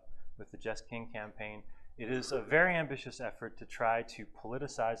Stands Up, with the Jess King campaign. It is a very ambitious effort to try to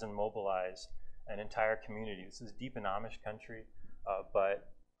politicize and mobilize an entire community. This is deep in Amish country,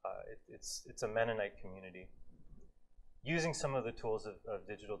 but it's a Mennonite community. Using some of the tools of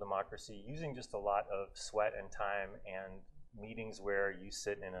digital democracy, using just a lot of sweat and time and meetings where you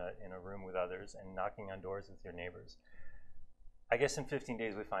sit in a room with others and knocking on doors with your neighbors. I guess in 15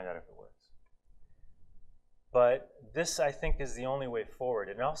 days we find out if it works. But this, I think, is the only way forward.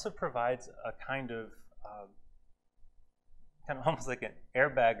 It also provides a kind of almost like an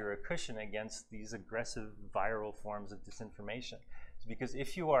airbag or a cushion against these aggressive viral forms of disinformation. Because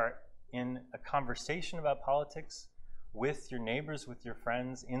if you are in a conversation about politics with your neighbors, with your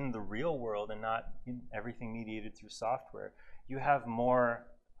friends in the real world and not in everything mediated through software, you have more,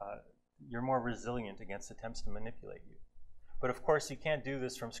 you're more resilient against attempts to manipulate you. But of course, you can't do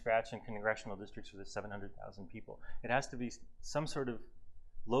this from scratch in congressional districts with 700,000 people. It has to be some sort of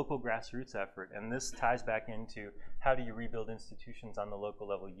local grassroots effort, and this ties back into how do you rebuild institutions on the local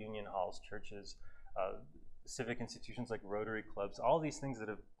level, union halls, churches, civic institutions like Rotary clubs, all these things that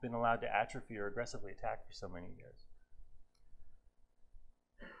have been allowed to atrophy or aggressively attack for so many years.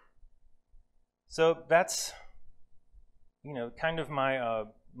 So that's, you know, kind of my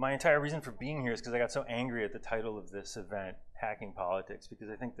my entire reason for being here is because I got so angry at the title of this event, Hacking Politics, because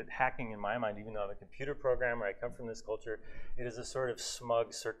I think that hacking, in my mind, even though I'm a computer programmer, I come from this culture, it is a sort of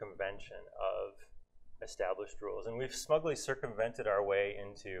smug circumvention of established rules. And we've smugly circumvented our way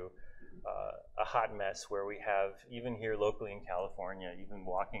into a hot mess where we have, even here locally in California, even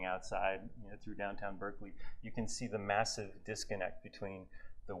walking outside, you know, through downtown Berkeley, you can see the massive disconnect between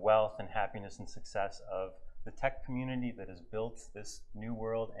the wealth and happiness and success of the tech community that has built this new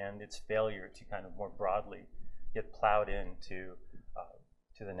world and its failure to kind of more broadly get plowed into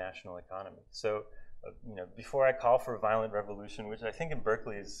to the national economy. So, you know, before I call for a violent revolution, which I think in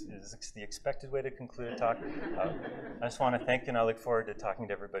Berkeley is the expected way to conclude a talk, I just want to thank you, and I look forward to talking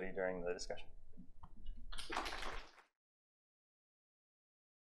to everybody during the discussion.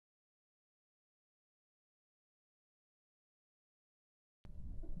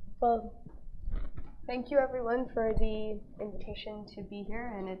 Well, thank you everyone for the invitation to be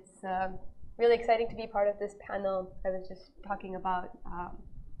here, and it's really exciting to be part of this panel. I was just talking about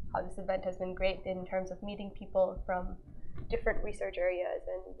how this event has been great in terms of meeting people from different research areas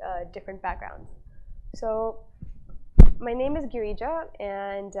and different backgrounds. So my name is Girija,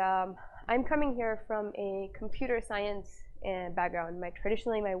 and I'm coming here from a computer science background.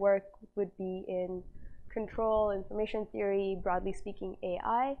 Traditionally, my work would be in control, information theory, broadly speaking,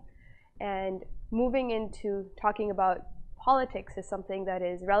 AI. And moving into talking about politics is something that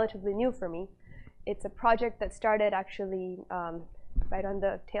is relatively new for me. It's a project that started actually right on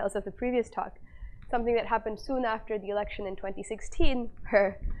the tails of the previous talk, something that happened soon after the election in 2016,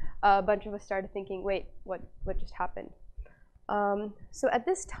 where a bunch of us started thinking, wait, what just happened? So at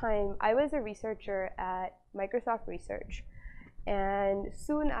this time, I was a researcher at Microsoft Research. And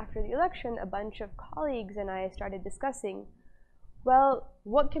soon after the election, a bunch of colleagues and I started discussing, well,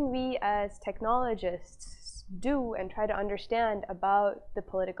 what can we as technologists do and try to understand about the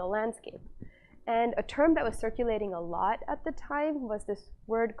political landscape? And a term that was circulating a lot at the time was this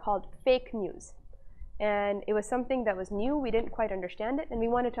word called fake news. And it was something that was new, we didn't quite understand it, and we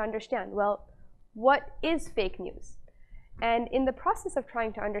wanted to understand, well, what is fake news? And in the process of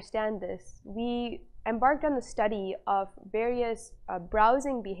trying to understand this, we embarked on the study of various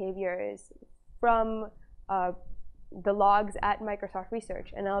browsing behaviors from the logs at Microsoft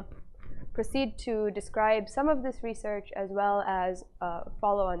Research. And I'll proceed to describe some of this research as well as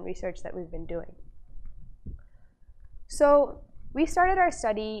follow-on research that we've been doing. So we started our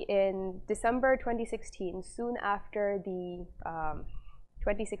study in December 2016, soon after the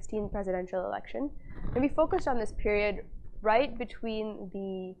 2016 presidential election. And we focused on this period right between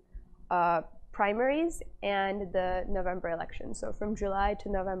the primaries and the November election, so from July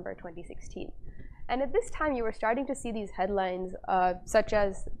to November 2016. And at this time, you were starting to see these headlines, such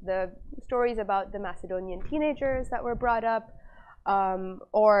as the stories about the Macedonian teenagers that were brought up,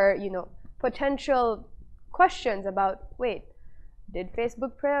 or potential questions about, wait, did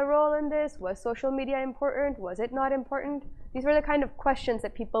Facebook play a role in this? Was social media important? Was it not important? These were the kind of questions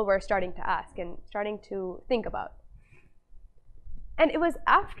that people were starting to ask and starting to think about. And it was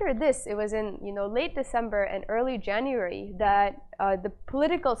after this, it was in late December and early January that the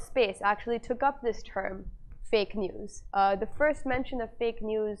political space actually took up this term, fake news. The first mention of fake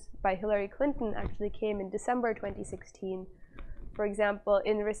news by Hillary Clinton actually came in December 2016. For example,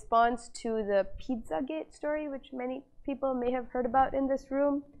 in response to the Pizzagate story, which many people may have heard about in this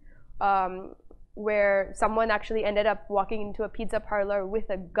room, where someone actually ended up walking into a pizza parlor with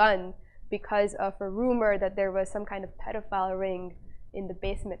a gun because of a rumor that there was some kind of pedophile ring in the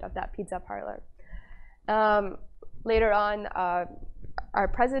basement of that pizza parlor. Later on, our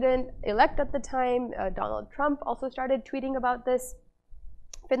president-elect at the time, Donald Trump, also started tweeting about this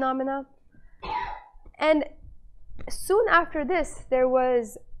phenomena. And soon after this, there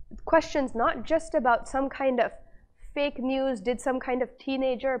was questions not just about some kind of fake news, did some kind of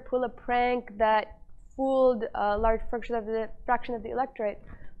teenager pull a prank that fooled a large fraction of the electorate,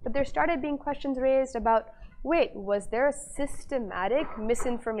 but there started being questions raised about, wait, was there a systematic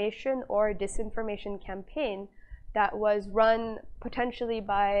misinformation or disinformation campaign that was run potentially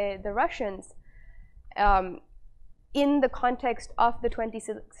by the Russians in the context of the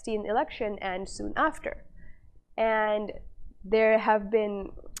 2016 election and soon after? And there have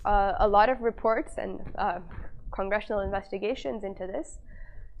been a lot of reports and congressional investigations into this.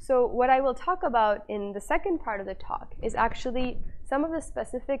 So what I will talk about in the second part of the talk is actually some of the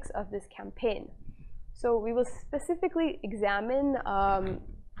specifics of this campaign. So we will specifically examine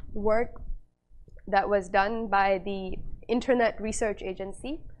work that was done by the Internet Research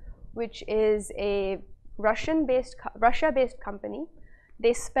Agency, which is a Russia-based company.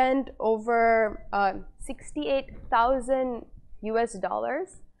 They spent over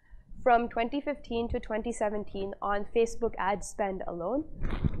 $68,000 from 2015 to 2017 on Facebook ad spend alone.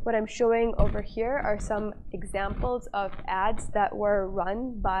 What I'm showing over here are some examples of ads that were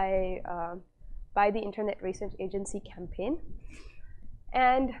run by the Internet Research Agency campaign.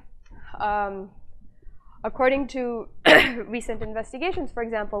 And according to recent investigations, for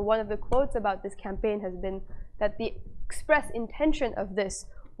example, one of the quotes about this campaign has been that the express intention of this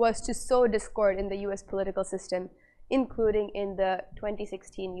was to sow discord in the US political system, including in the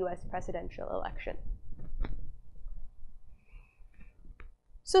 2016 US presidential election.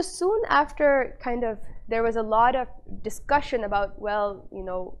 So soon after, there was a lot of discussion about, well,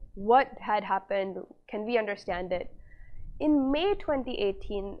 what had happened, can we understand it? In May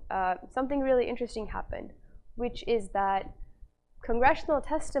 2018, something really interesting happened, which is that congressional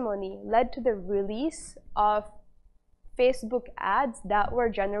testimony led to the release of Facebook ads that were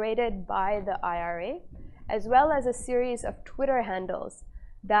generated by the IRA, as well as a series of Twitter handles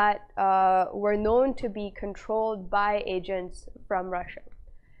that were known to be controlled by agents from Russia.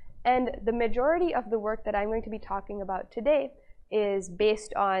 And the majority of the work that I'm going to be talking about today is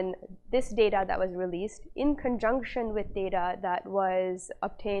based on this data that was released in conjunction with data that was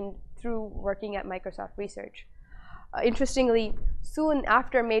obtained through working at Microsoft Research. Interestingly, soon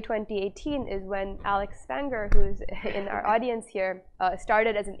after May 2018 is when Alex Fanger, who's in our audience here,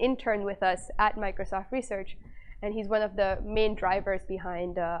 started as an intern with us at Microsoft Research. And he's one of the main drivers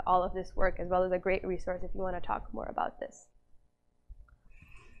behind all of this work, as well as a great resource if you want to talk more about this.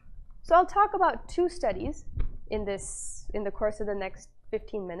 So I'll talk about two studies in the course of the next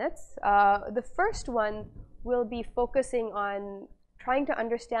 15 minutes. The first one will be focusing on trying to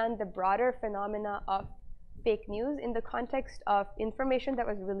understand the broader phenomena of fake news in the context of information that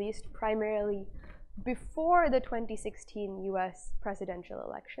was released primarily before the 2016 US presidential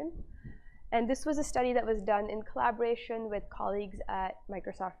election. And this was a study that was done in collaboration with colleagues at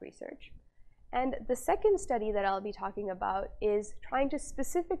Microsoft Research. And the second study that I'll be talking about is trying to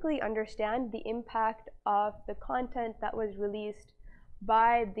specifically understand the impact of the content that was released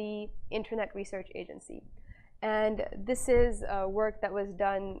by the Internet Research Agency. And this is work that was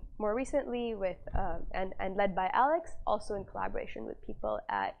done more recently with, and led by Alex, also in collaboration with people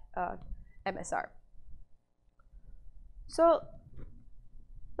at MSR. So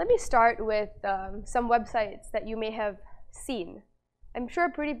let me start with some websites that you may have seen. I'm sure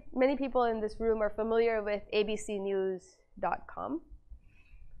pretty many people in this room are familiar with abcnews.com.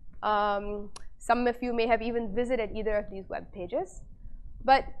 Some of you may have even visited either of these web pages,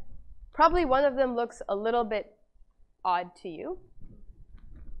 but probably one of them looks a little bit odd to you.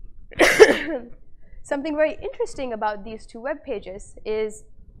 Something very interesting about these two web pages is,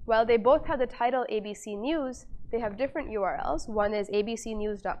 while they both have the title ABC News, they have different URLs. One is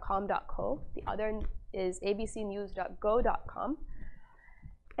abcnews.com.co, the other is abcnews.go.com.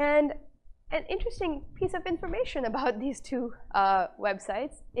 And an interesting piece of information about these two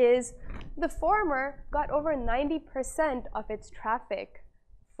websites is the former got over 90% of its traffic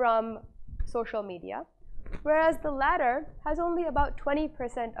from social media, whereas the latter has only about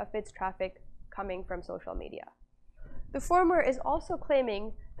 20% of its traffic coming from social media. The former is also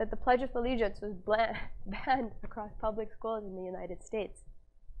claiming that the Pledge of Allegiance was banned across public schools in the United States.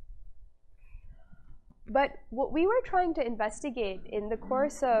 But what we were trying to investigate in the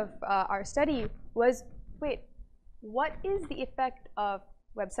course of our study was, wait, what is the effect of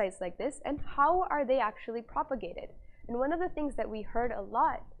websites like this, and how are they actually propagated? And one of the things that we heard a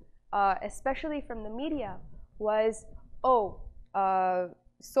lot, especially from the media, was,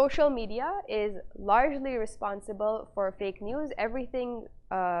 social media is largely responsible for fake news. Everything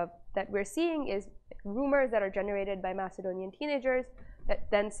that we're seeing is rumors that are generated by Macedonian teenagers that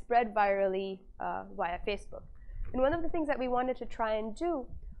then spread virally via Facebook. And one of the things that we wanted to try and do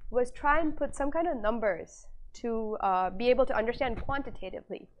was try and put some kind of numbers to be able to understand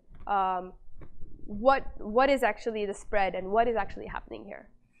quantitatively what is actually the spread and what is actually happening here.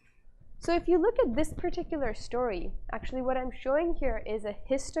 So if you look at this particular story, actually what I'm showing here is a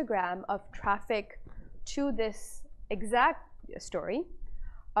histogram of traffic to this exact story,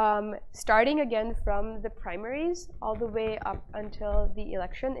 starting again from the primaries all the way up until the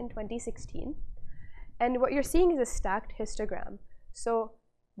election in 2016. And what you're seeing is a stacked histogram. So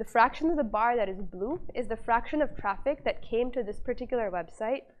the fraction of the bar that is blue is the fraction of traffic that came to this particular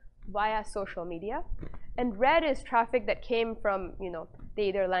website via social media. And red is traffic that came from, they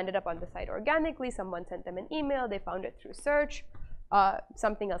either landed up on the site organically, someone sent them an email, they found it through search,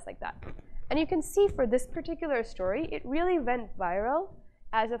 something else like that. And you can see for this particular story, it really went viral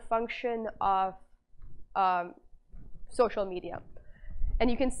as a function of social media. And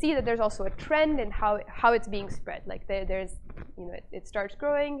you can see that there's also a trend in how it's being spread. Like there's, it starts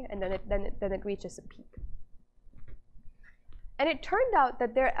growing and then it reaches a peak. And it turned out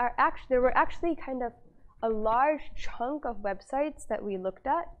that there were actually kind of a large chunk of websites that we looked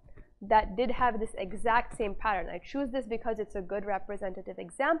at that did have this exact same pattern. I choose this because it's a good representative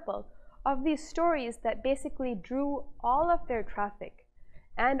example of these stories that basically drew all of their traffic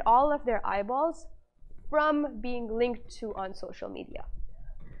and all of their eyeballs from being linked to on social media.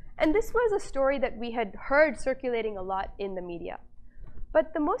 And this was a story that we had heard circulating a lot in the media.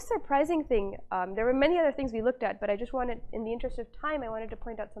 But the most surprising thing, there were many other things we looked at, but I just wanted, in the interest of time, I wanted to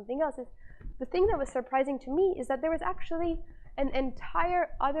point out something else. The thing that was surprising to me is that there was actually an entire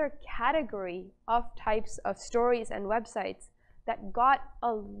other category of types of stories and websites that got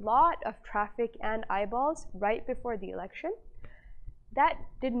a lot of traffic and eyeballs right before the election that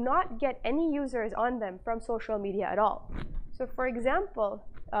did not get any users on them from social media at all. So for example,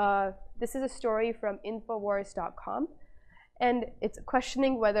 this is a story from Infowars.com, and it's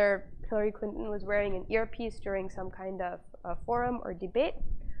questioning whether Hillary Clinton was wearing an earpiece during some kind of forum or debate.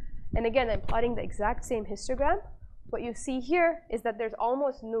 And again, I'm plotting the exact same histogram. What you see here is that there's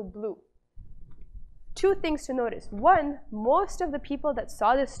almost no blue. Two things to notice. One, most of the people that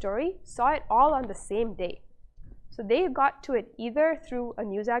saw this story saw it all on the same day. So they got to it either through a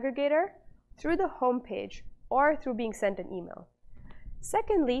news aggregator, through the homepage, or through being sent an email.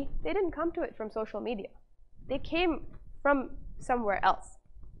 Secondly, they didn't come to it from social media. They came from somewhere else.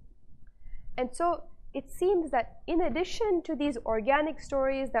 And so it seems that in addition to these organic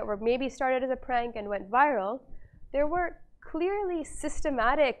stories that were maybe started as a prank and went viral, there were clearly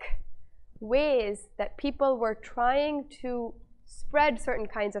systematic ways that people were trying to spread certain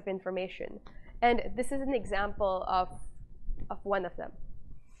kinds of information. And this is an example of one of them.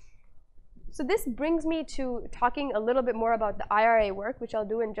 So this brings me to talking a little bit more about the IRA work, which I'll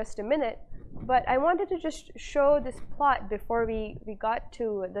do in just a minute. But I wanted to just show this plot before we got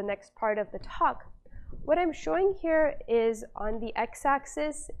to the next part of the talk. What I'm showing here is on the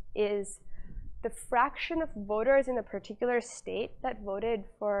x-axis is the fraction of voters in a particular state that voted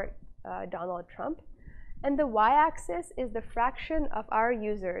for Donald Trump. And the y-axis is the fraction of our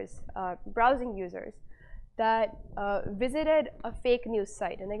users, browsing users, that visited a fake news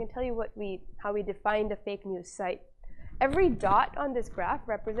site. And I can tell you how we defined a fake news site. Every dot on this graph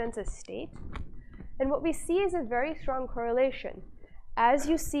represents a state. And what we see is a very strong correlation. As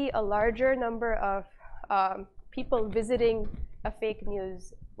you see a larger number of people visiting a fake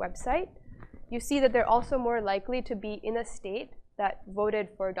news website, you see that they're also more likely to be in a state that voted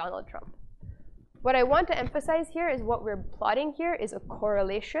for Donald Trump. What I want to emphasize here is what we're plotting here is a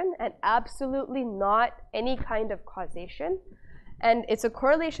correlation and absolutely not any kind of causation. And it's a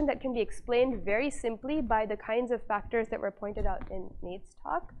correlation that can be explained very simply by the kinds of factors that were pointed out in Nate's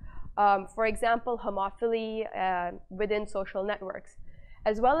talk. For example, homophily within social networks,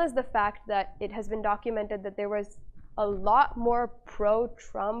 as well as the fact that it has been documented that there was a lot more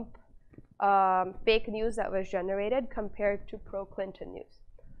pro-Trump fake news that was generated compared to pro-Clinton news.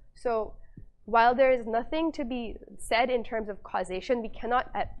 So while there is nothing to be said in terms of causation, we cannot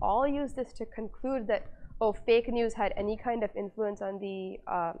at all use this to conclude that, oh, fake news had any kind of influence on the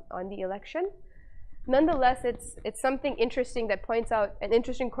election. Nonetheless, it's something interesting that points out an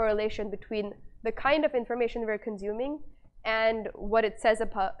interesting correlation between the kind of information we're consuming and what it says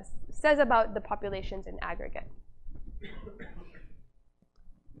about the populations in aggregate.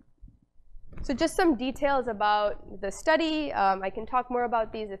 So just some details about the study. I can talk more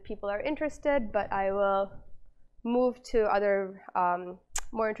about these if people are interested, but I will move to other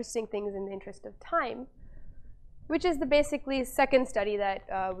more interesting things in the interest of time, which is the basically second study that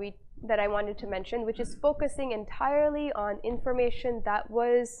I wanted to mention, which is focusing entirely on information that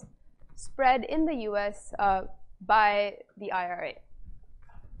was spread in the US by the IRA.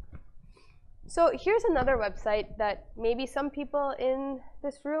 So here's another website that maybe some people in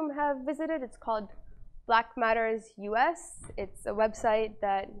this room have visited. It's called Black Matters US. It's a website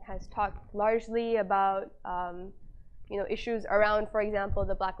that has talked largely about issues around, for example,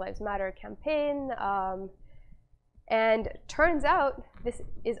 the Black Lives Matter campaign. And turns out this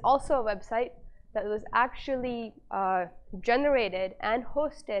is also a website that was actually generated and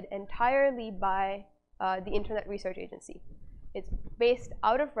hosted entirely by the Internet Research Agency. It's based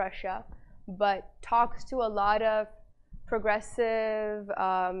out of Russia, but talks to a lot of progressive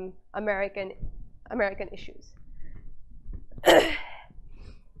American issues.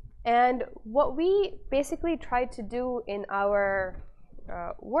 And what we basically tried to do in our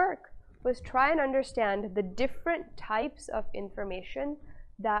work was try and understand the different types of information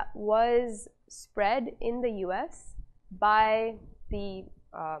that was spread in the US by the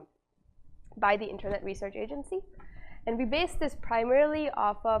Internet Research Agency. And we based this primarily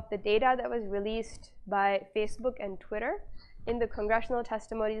off of the data that was released by Facebook and Twitter in the congressional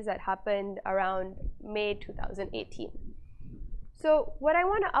testimonies that happened around May 2018. So what I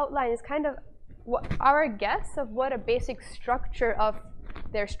want to outline is kind of our guess of what a basic structure of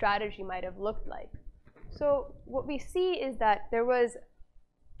their strategy might have looked like. So what we see is that there was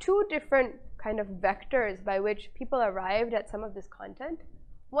two different kind of vectors by which people arrived at some of this content.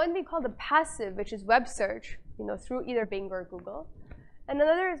 One we call the passive, which is web search, through either Bing or Google. And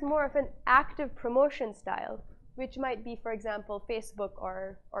another is more of an active promotion style, which might be, for example, Facebook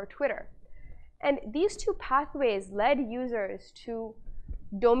or Twitter. And these two pathways led users to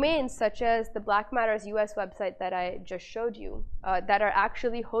domains such as the Black Matters US website that I just showed you, that are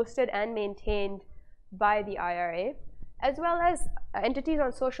actually hosted and maintained by the IRA, as well as entities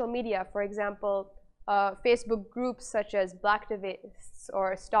on social media, for example, Facebook groups such as Blacktivists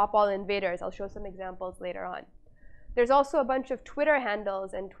or Stop All Invaders. I'll show some examples later on. There's also a bunch of Twitter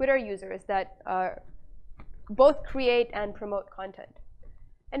handles and Twitter users that both create and promote content.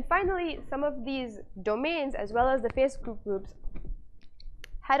 And finally, some of these domains, as well as the Facebook groups,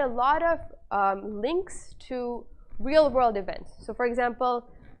 had a lot of links to real-world events. So for example,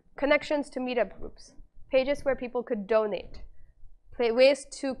 connections to meetup groups, pages where people could donate, ways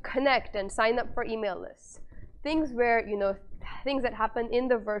to connect and sign up for email lists, things where, things that happen in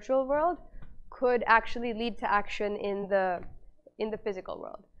the virtual world could actually lead to action in the physical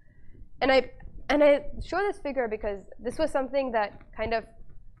world. And I show this figure because this was something that kind of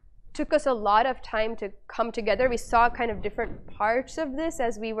took us a lot of time to come together. We saw kind of different parts of this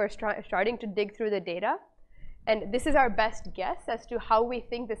as we were starting to dig through the data. And this is our best guess as to how we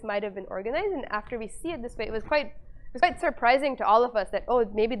think this might have been organized. And after we see it this way, it was quite surprising to all of us that, oh,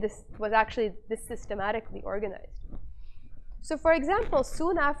 maybe this was actually this systematically organized. So for example,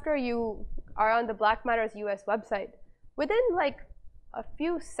 soon after you are on the Black Matters US website, within like a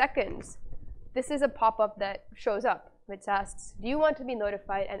few seconds, this is a pop-up that shows up, which asks, do you want to be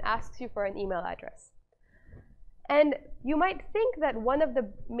notified, and asks you for an email address. And you might think that one of the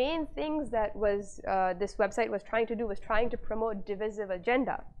main things that was this website was trying to do was trying to promote divisive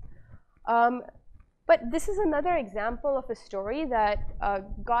agenda. But this is another example of a story that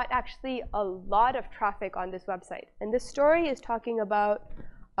got actually a lot of traffic on this website. And this story is talking about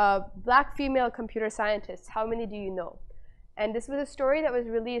Black female computer scientists. How many do you know? And this was a story that was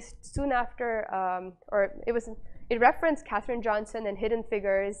released soon after, it referenced Katherine Johnson and Hidden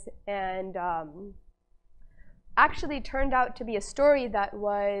Figures, and actually turned out to be a story that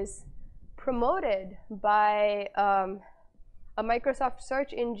was promoted by a Microsoft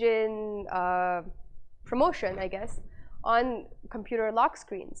search engine promotion, I guess, on computer lock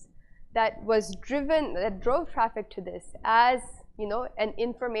screens that drove traffic to this as, an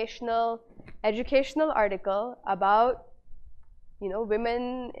informational, educational article about,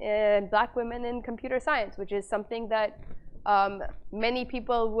 women, Black women in computer science, which is something that many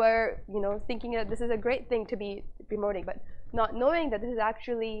people were, thinking that this is a great thing to be promoting, but not knowing that this is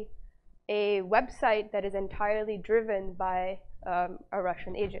actually a website that is entirely driven by a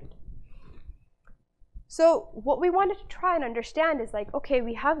Russian agent. So what we wanted to try and understand is like, okay,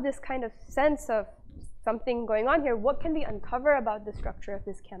 we have this kind of sense of something going on here. What can we uncover about the structure of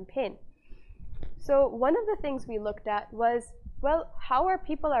this campaign? So one of the things we looked at was, well, how are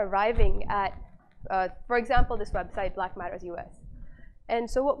people arriving at, for example, this website, Black Matters US? And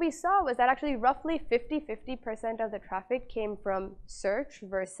so what we saw was that actually roughly 50% of the traffic came from search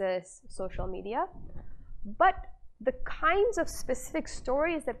versus social media. But the kinds of specific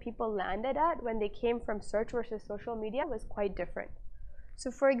stories that people landed at when they came from search versus social media was quite different. So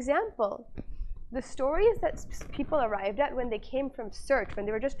for example, the stories that people arrived at when they came from search, when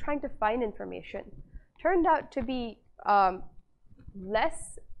they were just trying to find information, turned out to be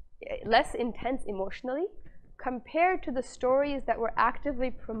less intense emotionally compared to the stories that were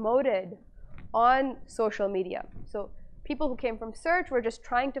actively promoted on social media. So people who came from search were just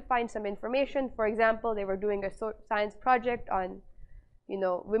trying to find some information. For example, they were doing a science project on,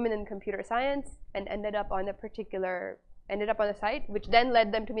 women in computer science, and ended up on a site, which then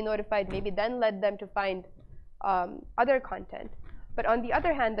led them to be notified, maybe then led them to find other content. But on the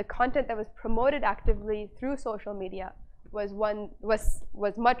other hand, the content that was promoted actively through social media was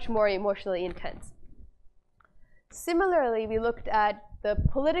much more emotionally intense. Similarly, we looked at the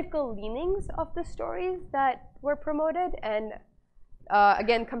political leanings of the stories that were promoted, and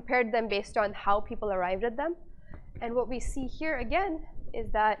again becompared them based on how people arrived at them. And what we see here again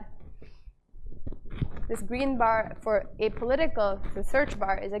is that this green bar for apolitical, the search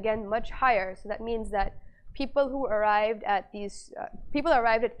bar, is again much higher. So that means that people arrived at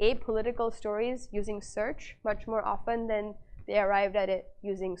apolitical stories using search much more often than they arrived at it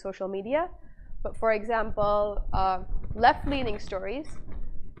using social media. But for example, left-leaning stories,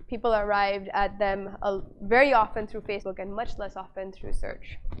 people arrived at them very often through Facebook and much less often through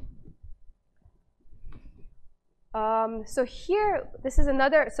search. So here, this is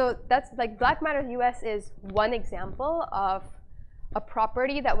another, so that's like Black Matter US is one example of a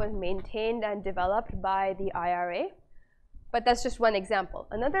property that was maintained and developed by the IRA. But that's just one example.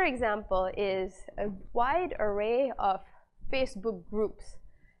 Another example is a wide array of Facebook groups.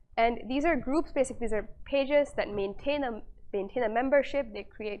 And these are groups, basically these are pages that maintain a membership, they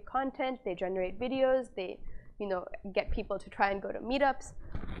create content, they generate videos, they get people to try and go to meetups.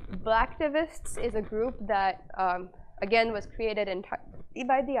 Blacktivists is a group that, again, was created entirely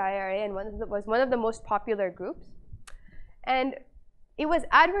by the IRA and was one of the most popular groups. And it was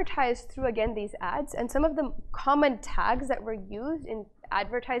advertised through, again, these ads. And some of the common tags that were used in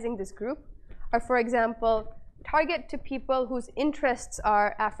advertising this group are, for example, target to people whose interests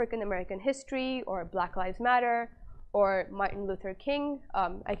are African American history or Black Lives Matter or Martin Luther King.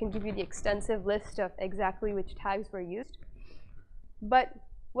 I can give you the extensive list of exactly which tags were used. But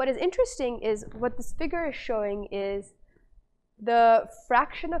what is interesting is what this figure is showing is the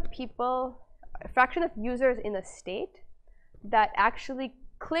fraction of users in a state that actually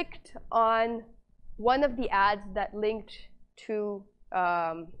clicked on one of the ads that linked to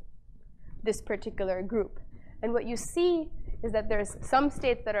this particular group. And what you see is that there's some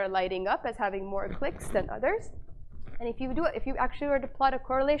states that are lighting up as having more clicks than others. And if you actually were to plot a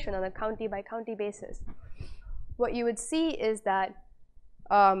correlation on a county by county basis, what you would see is that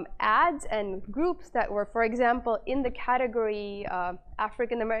ads and groups that were, for example, in the category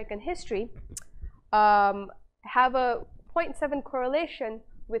African American history have a 0.7 correlation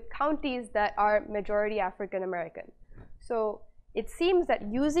with counties that are majority African American. So it seems that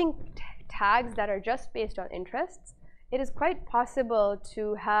using tags that are just based on interests, it is quite possible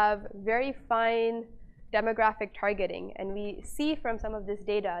to have very fine demographic targeting. And we see from some of this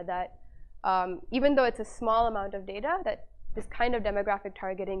data that even though it's a small amount of data, that this kind of demographic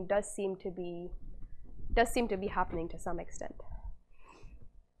targeting does seem to be happening to some extent.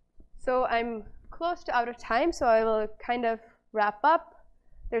 So I'm close to out of time, so I will kind of wrap up.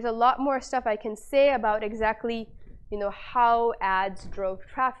 There's a lot more stuff I can say about exactly how ads drove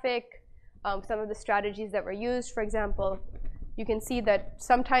traffic, some of the strategies that were used. For example, you can see that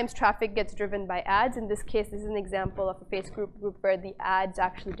sometimes traffic gets driven by ads. In this case, this is an example of a Facebook group where the ads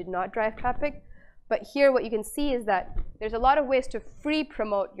actually did not drive traffic. But here what you can see is that there's a lot of ways to free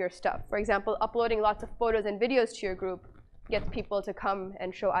promote your stuff. For example, uploading lots of photos and videos to your group gets people to come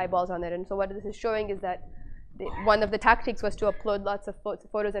and show eyeballs on it. And so what this is showing is that one of the tactics was to upload lots of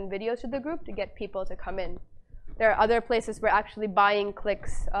photos and videos to the group to get people to come in. There are other places where actually buying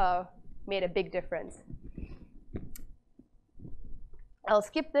clicks made a big difference. I'll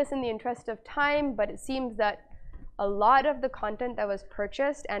skip this in the interest of time, but it seems that a lot of the content that was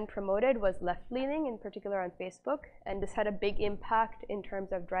purchased and promoted was left-leaning, in particular on Facebook, and this had a big impact in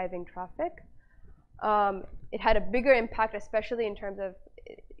terms of driving traffic. It had a bigger impact, especially in terms of,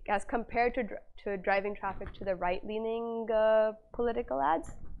 as compared to driving traffic to the right-leaning political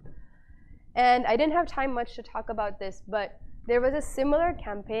ads. And I didn't have time much to talk about this, but there was a similar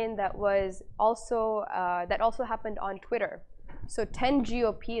campaign that was also happened on Twitter. So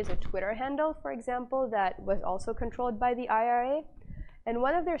 10GOP is a Twitter handle, for example, that was also controlled by the IRA. And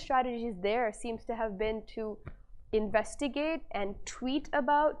one of their strategies there seems to have been to investigate and tweet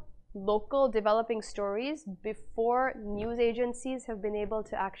about local developing stories before news agencies have been able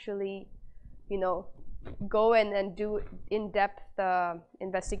to actually, go and do in-depth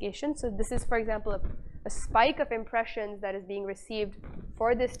investigation. So this is, for example, a spike of impressions that is being received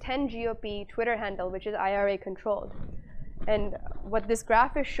for this 10 GOP Twitter handle, which is IRA controlled. And what this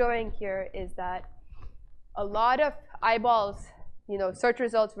graph is showing here is that a lot of eyeballs, search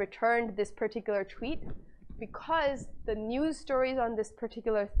results returned this particular tweet because the news stories on this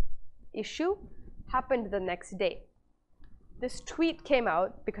particular issue happened the next day. This tweet came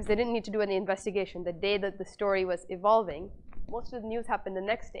out because they didn't need to do any investigation the day that the story was evolving. Most of the news happened the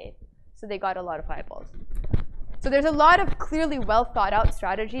next day, so they got a lot of eyeballs. So there's a lot of clearly well thought out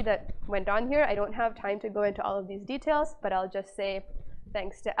strategy that went on here. I don't have time to go into all of these details, but I'll just say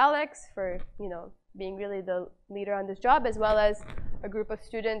thanks to Alex for being really the leader on this job, as well as a group of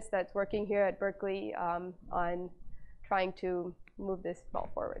students that's working here at Berkeley on trying to move this ball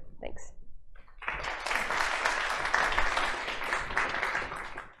forward. Thanks.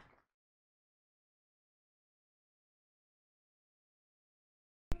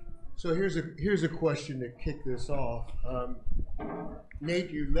 So here's a question to kick this off.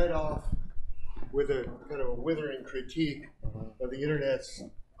 Nate, you led off with a kind of a withering critique of the internet's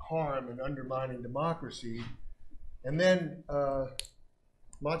harm and undermining democracy, and then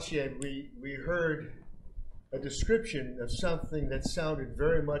Maciej, we heard a description of something that sounded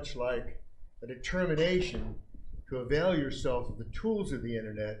very much like a determination to avail yourself of the tools of the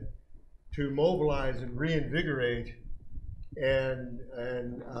internet to mobilize and reinvigorate and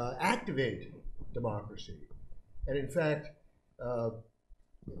activate democracy. And in fact,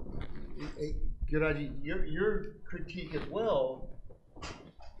 Geraji, your critique as well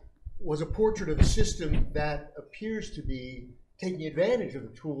was a portrait of a system that appears to be taking advantage of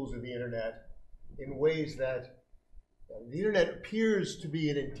the tools of the internet in ways that the internet appears to be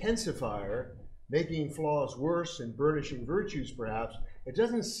an intensifier, making flaws worse and burnishing virtues perhaps. It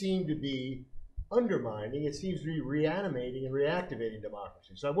doesn't seem to be undermining, it seems to be reanimating and reactivating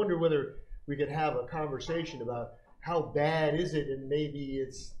democracy. So I wonder whether we could have a conversation about how bad is it, and maybe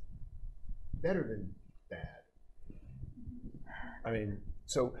it's better than bad. I mean,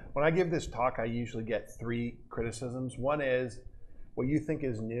 so when I give this talk, I usually get 3 criticisms. One is, what you think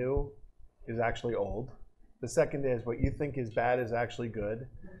is new is actually old. The second is, what you think is bad is actually good.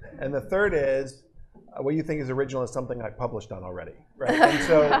 And the third is, what you think is original is something I published on already, right?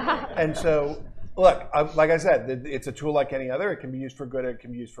 And so, look, like I said, it's a tool like any other. It can be used for good, or it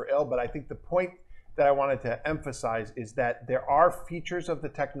can be used for ill. But I think the point that I wanted to emphasize is that there are features of the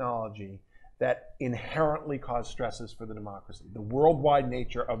technology that inherently cause stresses for the democracy. The worldwide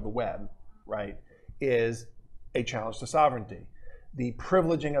nature of the web, right, is a challenge to sovereignty. The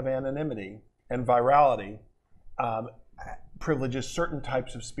privileging of anonymity and virality privileges certain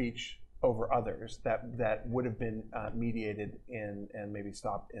types of speech over others that would have been mediated in and maybe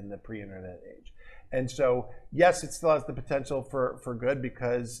stopped in the pre-internet age. And so, yes, it still has the potential for good,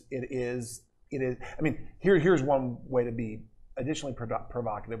 because it is. I mean, here's one way to be additionally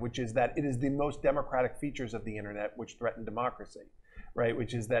provocative, which is that it is the most democratic features of the internet which threaten democracy, right?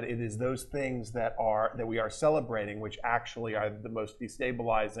 Which is that it is those things that we are celebrating which actually are the most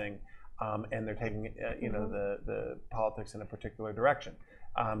destabilizing, and they're taking the politics in a particular direction.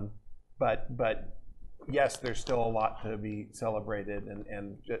 But yes, there's still a lot to be celebrated,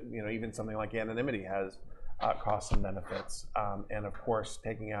 and even something like anonymity has costs and benefits, and of course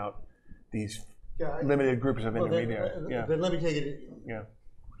taking out these limited groups of intermediaries. Then let me take it. Yeah.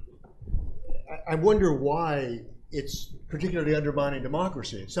 I wonder why it's particularly undermining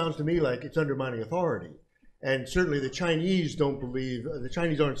democracy. It sounds to me like it's undermining authority. And certainly the Chinese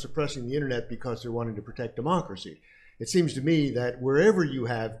aren't suppressing the internet because they're wanting to protect democracy. It seems to me that wherever you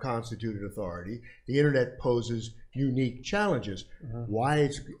have constituted authority, the internet poses unique challenges. Why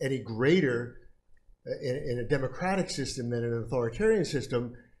it's any greater in a democratic system than in an authoritarian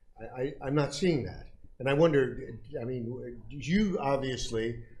system, I'm not seeing that. And I wonder, I mean, you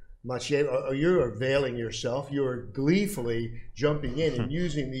obviously, Maciej, you're availing yourself, you're gleefully jumping in and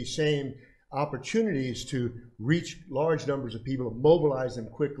using these same opportunities to reach large numbers of people, mobilize them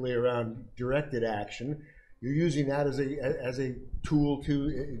quickly around directed action. You're using that as a tool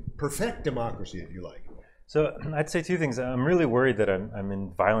to perfect democracy, if you like. So I'd say 2 things. I'm really worried that I'm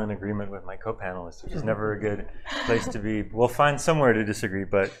in violent agreement with my co-panelists, which is never a good place to be. We'll find somewhere to disagree,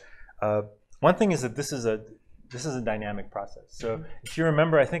 but one thing is that this is a dynamic process. So if you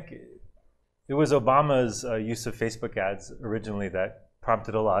remember, I think it was Obama's use of Facebook ads originally that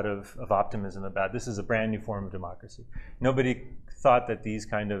prompted a lot of optimism about this is a brand new form of democracy. Nobody thought that these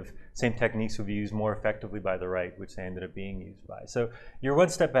kind of same techniques would be used more effectively by the right, which they ended up being used by. So you're one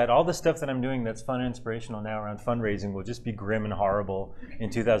step ahead. All the stuff that I'm doing that's fun and inspirational now around fundraising will just be grim and horrible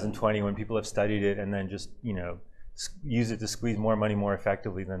in 2020 when people have studied it and then just use it to squeeze more money more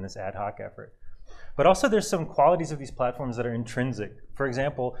effectively than this ad hoc effort. But also there's some qualities of these platforms that are intrinsic. For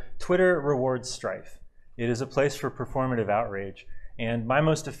example, Twitter rewards strife. It is a place for performative outrage. And my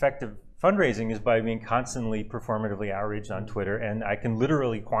most effective fundraising is by being constantly performatively outraged on Twitter, and I can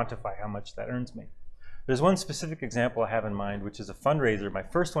literally quantify how much that earns me. There's one specific example I have in mind, which is a fundraiser, my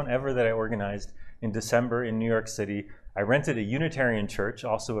first one ever that I organized in December in New York City. I rented a Unitarian church,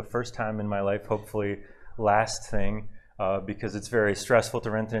 also a first time in my life, hopefully last thing, because it's very stressful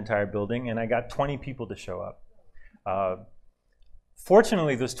to rent an entire building, and I got 20 people to show up.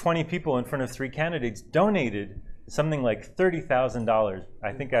 Fortunately, those 20 people in front of 3 candidates donated something like $30,000,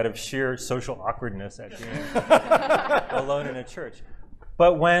 I think out of sheer social awkwardness at being alone in a church.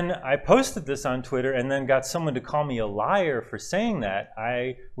 But when I posted this on Twitter and then got someone to call me a liar for saying that,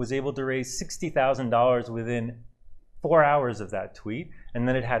 I was able to raise $60,000 within 4 hours of that tweet, and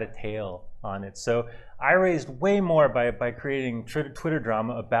then it had a tail on it. So I raised way more by creating Twitter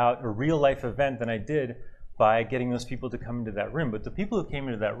drama about a real life event than I did by getting those people to come into that room. But the people who came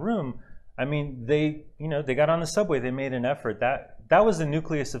into that room, I mean, they got on the subway, they made an effort. That was the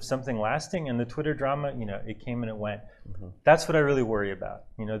nucleus of something lasting, and the Twitter drama, it came and it went. Mm-hmm. That's what I really worry about.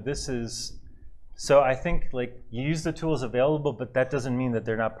 This is, so I think like you use the tools available, but that doesn't mean that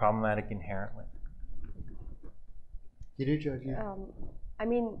they're not problematic inherently. You do, Judge? I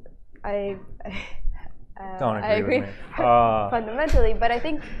mean, I agree with me. Fundamentally, but I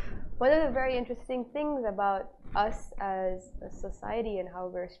think one of the very interesting things about us as a society and how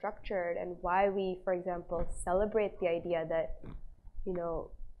we're structured and why we, for example, celebrate the idea that, no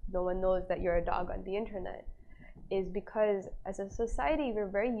one knows that you're a dog on the internet, is because as a society, we're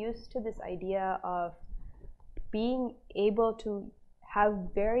very used to this idea of being able to have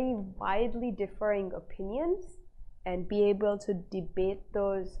very widely differing opinions and be able to debate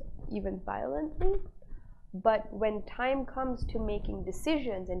those even violently. But when time comes to making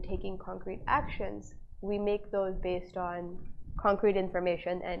decisions and taking concrete actions, we make those based on concrete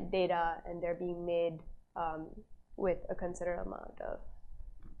information and data, and they're being made with a considerable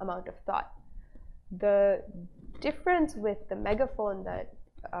amount of thought. The difference with the megaphone that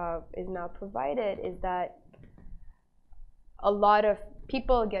is now provided is that a lot of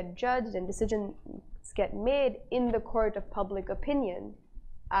people get judged and decisions get made in the court of public opinion,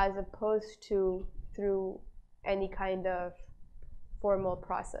 as opposed to through any kind of formal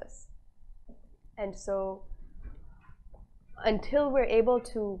process. And so until we're able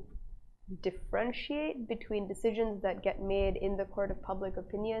to differentiate between decisions that get made in the court of public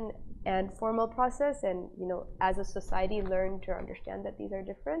opinion and formal process, and as a society learn to understand that these are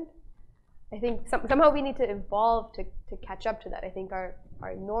different, I think somehow we need to evolve to catch up to that. I think our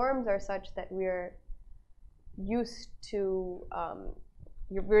norms are such that we're used to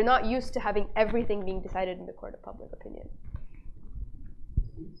we're not used to having everything being decided in the court of public opinion.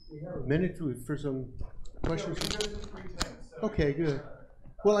 We have a minute for some questions. Okay, good.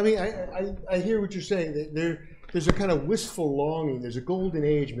 Well, I mean, I hear what you're saying. There's a kind of wistful longing. There's a golden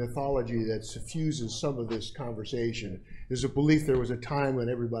age mythology that suffuses some of this conversation. There's a belief there was a time when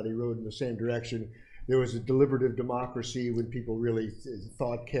everybody rode in the same direction. There was a deliberative democracy when people really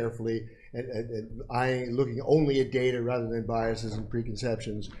thought carefully and looking only at data rather than biases and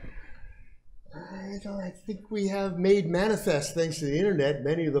preconceptions. I think we have made manifest, thanks to the internet,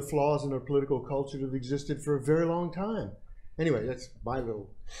 many of the flaws in our political culture that have existed for a very long time. Anyway, that's my little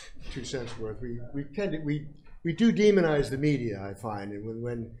 2 cents worth. We do demonize the media, I find, and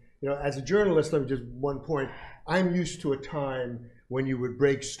when as a journalist, let me just one point. I'm used to a time when you would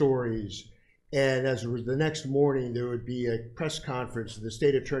break stories, and as the next morning there would be a press conference. The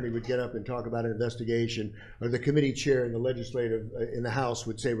state attorney would get up and talk about an investigation, or the committee chair in the House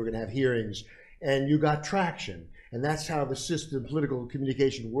would say we're going to have hearings, and you got traction. And that's how the system, political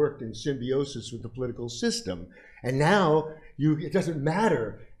communication, worked in symbiosis with the political system. And now it doesn't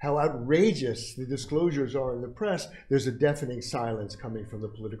matter how outrageous the disclosures are in the press. There's a deafening silence coming from the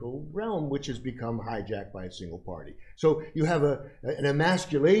political realm, which has become hijacked by a single party. So you have an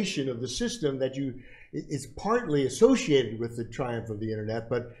emasculation of the system that is partly associated with the triumph of the internet,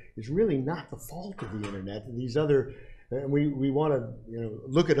 but is really not the fault of the internet. And these other, and we want to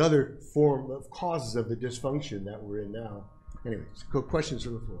look at other form of causes of the dysfunction that we're in now. Anyway, questions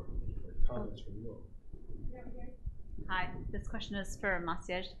from the floor, comments from the floor. Hi, this question is for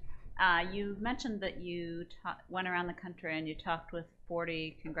Maciej. You mentioned that you went around the country and you talked with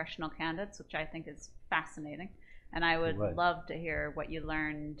 40 congressional candidates, which I think is fascinating. And I would love to hear what you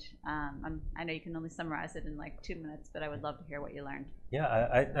learned. I know you can only summarize it in like 2 minutes, but I would love to hear what you learned. Yeah,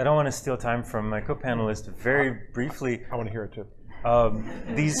 I don't want to steal time from my co-panelist. Very briefly, I want to hear it too.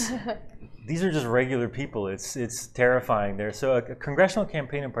 These are just regular people. It's terrifying there. So a congressional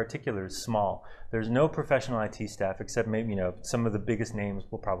campaign in particular is small. There's no professional IT staff except maybe some of the biggest names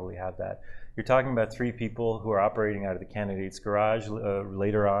will probably have that. You're talking about 3 people who are operating out of the candidate's garage,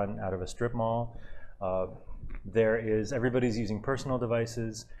 later on out of a strip mall. Everybody's using personal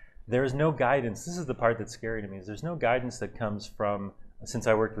devices. There is no guidance. This is the part that's scary to me. Is there's no guidance that comes from, since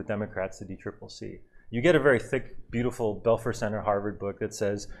I worked with Democrats, the DCCC. You get a very thick, beautiful Belfer Center Harvard book that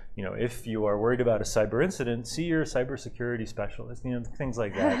says, if you are worried about a cyber incident, see your cybersecurity specialist, things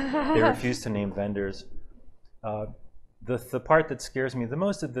like that. They refuse to name vendors. The part that scares me the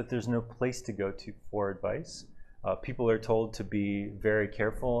most is that there's no place to go to for advice. People are told to be very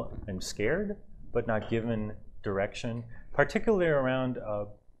careful and scared, but not given direction, particularly around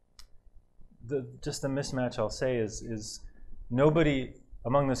just the mismatch I'll say is nobody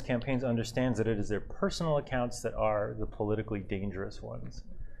among those campaigns understands that it is their personal accounts that are the politically dangerous ones.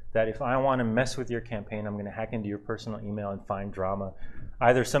 That if I want to mess with your campaign, I'm going to hack into your personal email and find drama.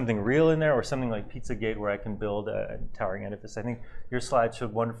 Either something real in there or something like Pizzagate where I can build a towering edifice. I think your slide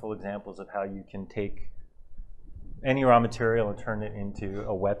showed wonderful examples of how you can take any raw material and turn it into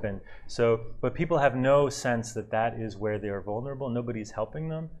a weapon. But people have no sense that that is where they are vulnerable. Nobody's helping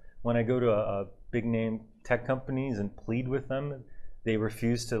them. When I go to a big name tech companies and plead with them, they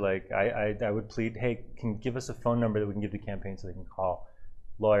refuse to, I would plead, hey, can you give us a phone number that we can give the campaign so they can call?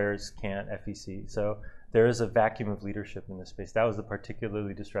 Lawyers can't, FEC. So there is a vacuum of leadership in this space. That was the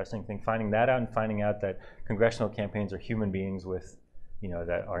particularly distressing thing, finding that out and finding out that congressional campaigns are human beings with,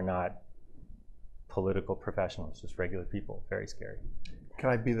 that are not political professionals, just regular people. Very scary. Can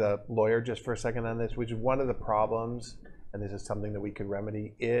I be the lawyer just for a second on this? Which is one of the problems, and this is something that we could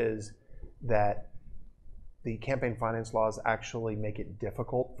remedy, is that the campaign finance laws actually make it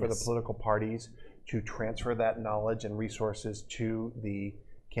difficult for the political parties to transfer that knowledge and resources to the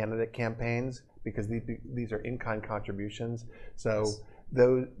candidate campaigns because these are in-kind contributions. So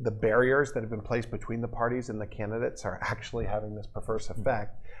the barriers that have been placed between the parties and the candidates are actually having this perverse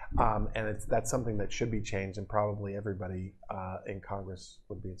effect. And that's something that should be changed, and probably everybody in Congress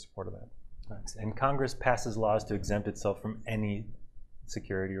would be in support of that. And Congress passes laws to exempt itself from any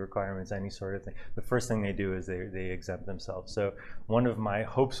security requirements, any sort of thing. The first thing they do is they exempt themselves. So one of my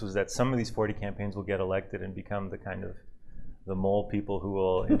hopes was that some of these 40 campaigns will get elected and become the kind of the mole people who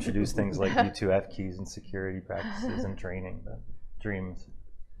will introduce things like U2F keys and security practices and training. The dreams.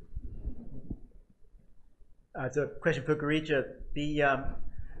 It's a question for Garija. The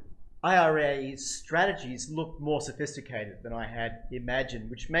IRA's strategies look more sophisticated than I had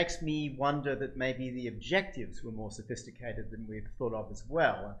imagined, which makes me wonder that maybe the objectives were more sophisticated than we've thought of as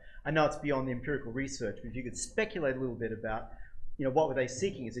well. I know it's beyond the empirical research, but if you could speculate a little bit about, what were they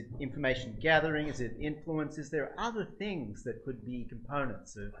seeking? Is it information gathering? Is it influence? Is there other things that could be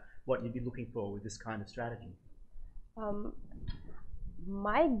components of what you'd be looking for with this kind of strategy?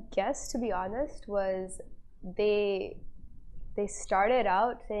 My guess, to be honest, was they started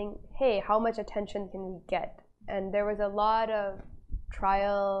out saying, hey, how much attention can we get? And there was a lot of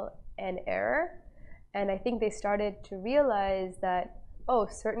trial and error. And I think they started to realize that,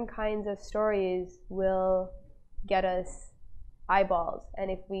 certain kinds of stories will get us eyeballs.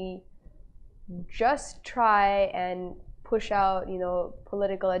 And if we just try and push out,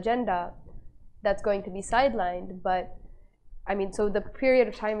 political agenda, that's going to be sidelined. But so the period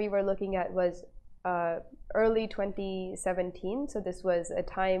of time we were looking at was early 2017. So this was a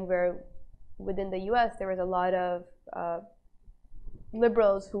time where within the US there was a lot of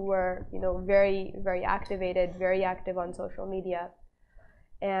liberals who were very, very activated, very active on social media.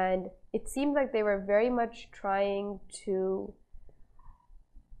 And it seemed like they were very much trying to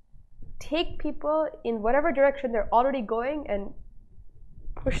take people in whatever direction they're already going and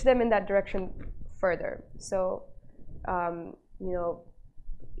push them in that direction further. So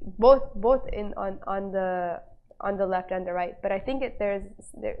both on the left and the right, but I think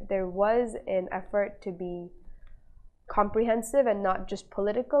there was an effort to be comprehensive and not just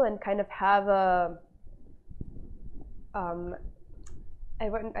political, and kind of have a I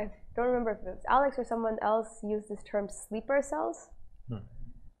don't remember if it was Alex or someone else used this term, sleeper cells.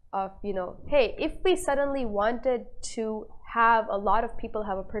 Of hey, if we suddenly wanted to have a lot of people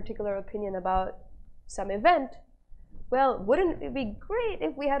have a particular opinion about some event, well, wouldn't it be great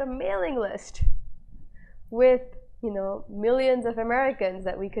if we had a mailing list with, millions of Americans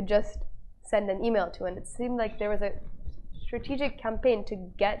that we could just send an email to? And it seemed like there was a strategic campaign to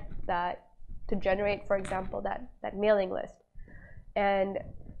get that, to generate, for example, that mailing list. And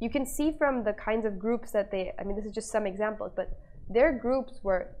you can see from the kinds of groups that this is just some examples, but their groups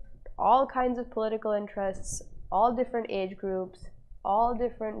were all kinds of political interests, all different age groups, all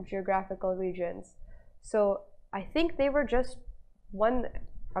different geographical regions. So I think they were just, one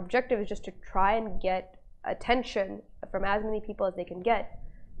objective is just to try and get attention from as many people as they can get,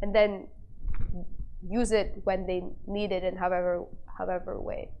 and then use it when they need it in however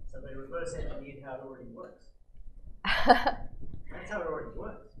way. So they reverse engineered how it already works. That's how it already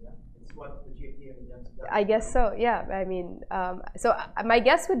works. Yeah, it's what the GFP and the does. I guess so. Yeah. I mean, so my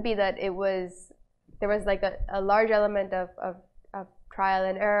guess would be that there was like a large element of trial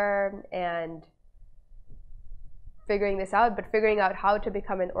and error and figuring this out, but figuring out how to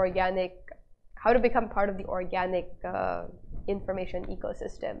become part of the organic information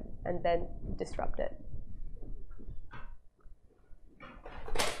ecosystem and then disrupt it.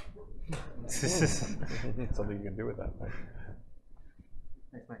 Something you can do with that.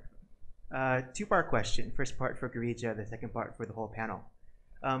 Thanks, Mike. Two-part question. First part for Garija, the second part for the whole panel.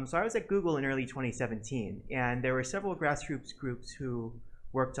 So I was at Google in early 2017, and there were several grassroots groups who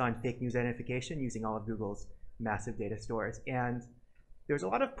worked on fake news identification using all of Google's massive data stores. And there was a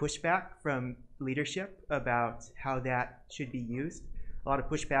lot of pushback from leadership about how that should be used. A lot of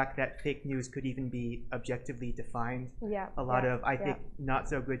pushback that fake news could even be objectively defined. Yeah. A lot of, I think, not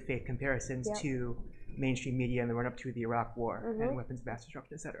so good faith comparisons to mainstream media in the run-up to the Iraq War and weapons of mass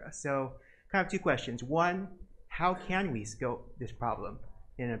destruction, et cetera. So kind of two questions. One, how can we scope this problem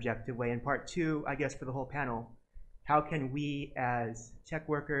in an objective way? And part two, I guess for the whole panel, how can we as tech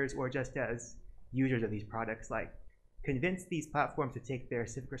workers or just as users of these products like convince these platforms to take their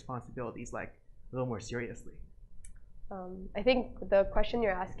civic responsibilities like a little more seriously? I think the question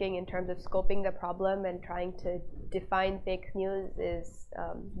you're asking in terms of scoping the problem and trying to define fake news is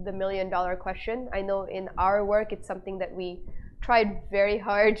the million-dollar question. I know in our work it's something that we tried very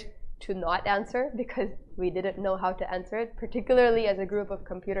hard to not answer because we didn't know how to answer it, particularly as a group of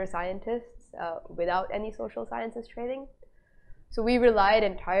computer scientists without any social sciences training. So we relied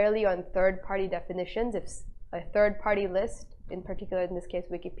entirely on third-party definitions. If a third-party list, in particular in this case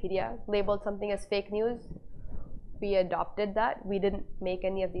Wikipedia, labeled something as fake news, we adopted that. We didn't make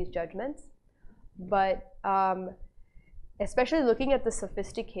any of these judgments. But especially looking at the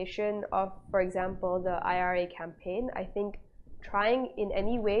sophistication of, for example, the IRA campaign, I think trying in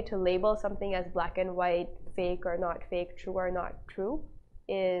any way to label something as black and white, fake or not fake, true or not true,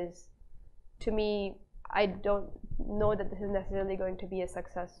 is, to me, I don't know that this is necessarily going to be a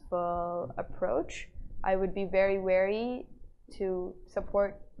successful approach. I would be very wary to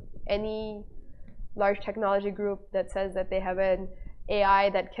support any large technology group that says that they have an AI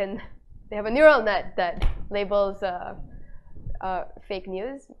that they have a neural net that labels fake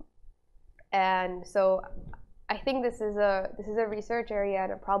news. And so I think this is a research area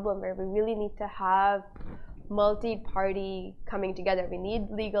and a problem where we really need to have multi-party coming together. We need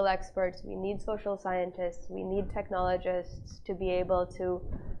legal experts, we need social scientists, we need technologists to be able to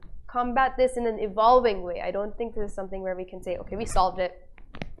combat this in an evolving way. I don't think this is something where we can say, okay, we solved it,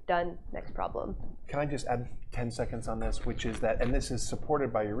 done, next problem. Can I just add 10 seconds on this, which is that, and this is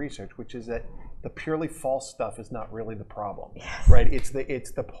supported by your research, which is that the purely false stuff is not really the problem, right? It's the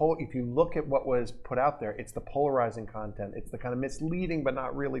if you look at what was put out there, it's the polarizing content, it's the kind of misleading but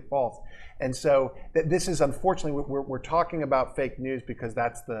not really false. And so this is, unfortunately, we're talking about fake news because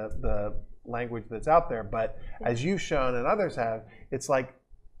that's the language that's out there. But as you've shown and others have, it's like,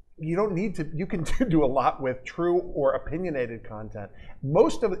 you don't need to, you can do a lot with true or opinionated content.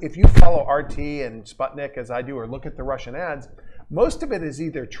 Most of it, if you follow RT and Sputnik as I do, or look at the Russian ads, most of it is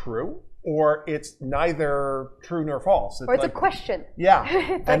either true or it's neither true nor false. Or it's like a question. Yeah,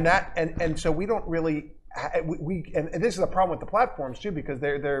 and so we don't really, and this is a problem with the platforms too, because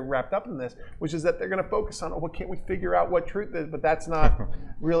they're wrapped up in this, which is that they're going to focus on, oh, well, can't we figure out what truth is? But that's not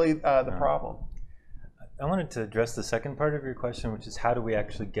really the problem. I wanted to address the second part of your question, which is how do we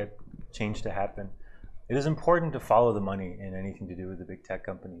actually get change to happen? It is important to follow the money in anything to do with the big tech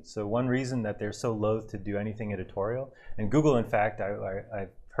companies. So one reason that they're so loath to do anything editorial, and Google, in fact, I've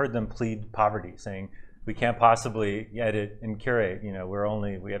heard them plead poverty, saying we can't possibly edit and curate. You know,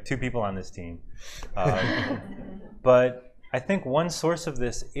 we have 2 people on this team. But I think one source of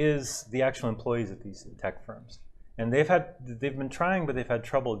this is the actual employees of these tech firms. And they've been trying, but they've had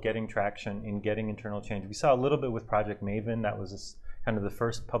trouble getting traction in getting internal change. We saw a little bit with Project Maven. That was kind of the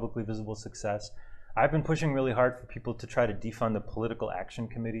first publicly visible success. I've been pushing really hard for people to try to defund the political action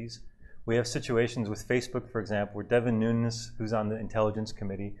committees. We have situations with Facebook, for example, where Devin Nunes, who's on the intelligence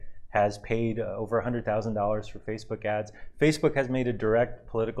committee, has paid over $100,000 for Facebook ads. Facebook has made a direct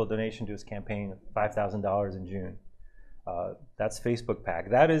political donation to his campaign of $5,000 in June. That's Facebook PAC.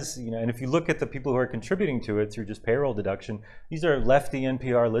 That is, and if you look at the people who are contributing to it through just payroll deduction, these are lefty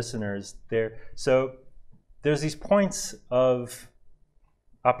NPR listeners. So there's these points of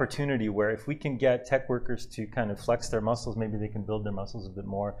opportunity where if we can get tech workers to kind of flex their muscles, maybe they can build their muscles a bit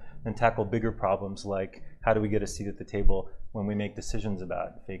more and tackle bigger problems like how do we get a seat at the table when we make decisions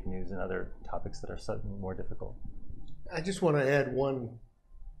about fake news and other topics that are suddenly more difficult. I just want to add one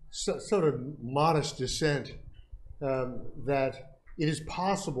sort of modest dissent, that it is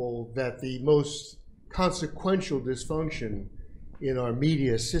possible that the most consequential dysfunction in our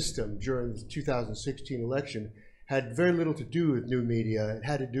media system during the 2016 election had very little to do with new media. It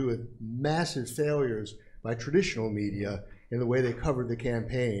had to do with massive failures by traditional media in the way they covered the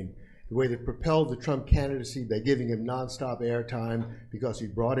campaign, the way they propelled the Trump candidacy by giving him nonstop airtime because he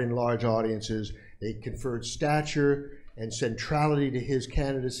brought in large audiences. They conferred stature and centrality to his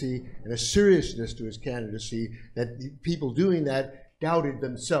candidacy and a seriousness to his candidacy that the people doing that doubted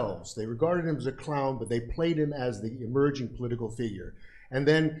themselves. They regarded him as a clown, but they played him as the emerging political figure. And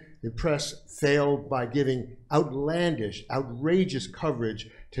then the press failed by giving outlandish, outrageous coverage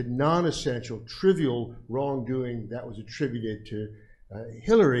to non-essential, trivial wrongdoing that was attributed to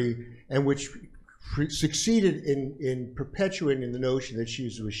Hillary, and which succeeded in perpetuating the notion that she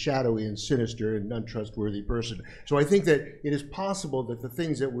was a shadowy and sinister and untrustworthy person. So I think that it is possible that the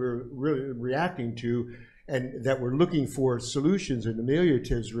things that we're really reacting to and that we're looking for solutions and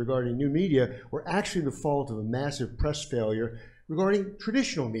amelioratives regarding new media were actually the fault of a massive press failure regarding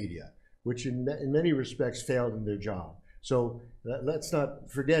traditional media, which in many respects failed in their job. So let's not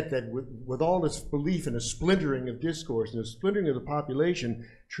forget that with all this belief in a splintering of discourse and a splintering of the population,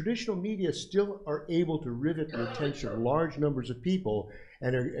 traditional media still are able to rivet the attention of large numbers of people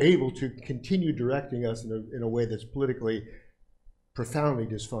and are able to continue directing us in a way that's politically profoundly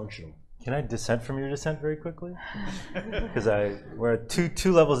dysfunctional. Can I dissent from your dissent very quickly? Because we're at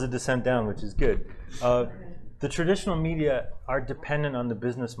two levels of dissent down, which is good. The traditional media are dependent on the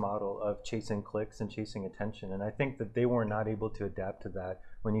business model of chasing clicks and chasing attention, and I think that they were not able to adapt to that.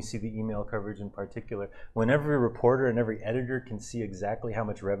 When you see the email coverage in particular, when every reporter and every editor can see exactly how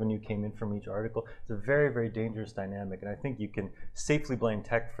much revenue came in from each article, it's a very, very dangerous dynamic, and I think you can safely blame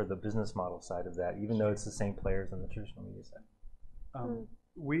tech for the business model side of that, even though it's the same players on the traditional media side.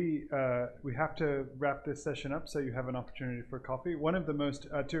 We have to wrap this session up, so you have an opportunity for coffee. One of the most,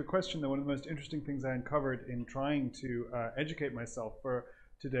 to a question though, one of the most interesting things I uncovered in trying to educate myself for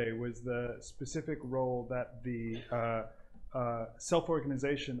today was the specific role that the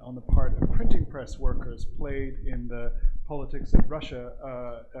self-organization on the part of printing press workers played in the politics of Russia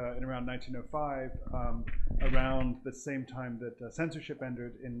in around 1905, around the same time that censorship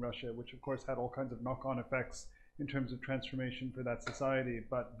entered in Russia, which of course had all kinds of knock-on effects in terms of transformation for that society,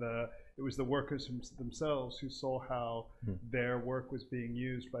 but it was the workers themselves who saw how their work was being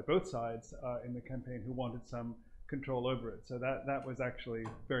used by both sides in the campaign, who wanted some control over it. So that was actually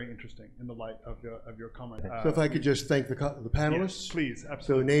very interesting in the light of your comment. So if I could just thank the panelists. Yes, please,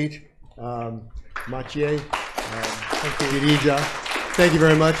 absolutely. So Nate, Maciej, Ceglowski, thank you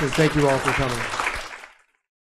very much, and thank you all for coming.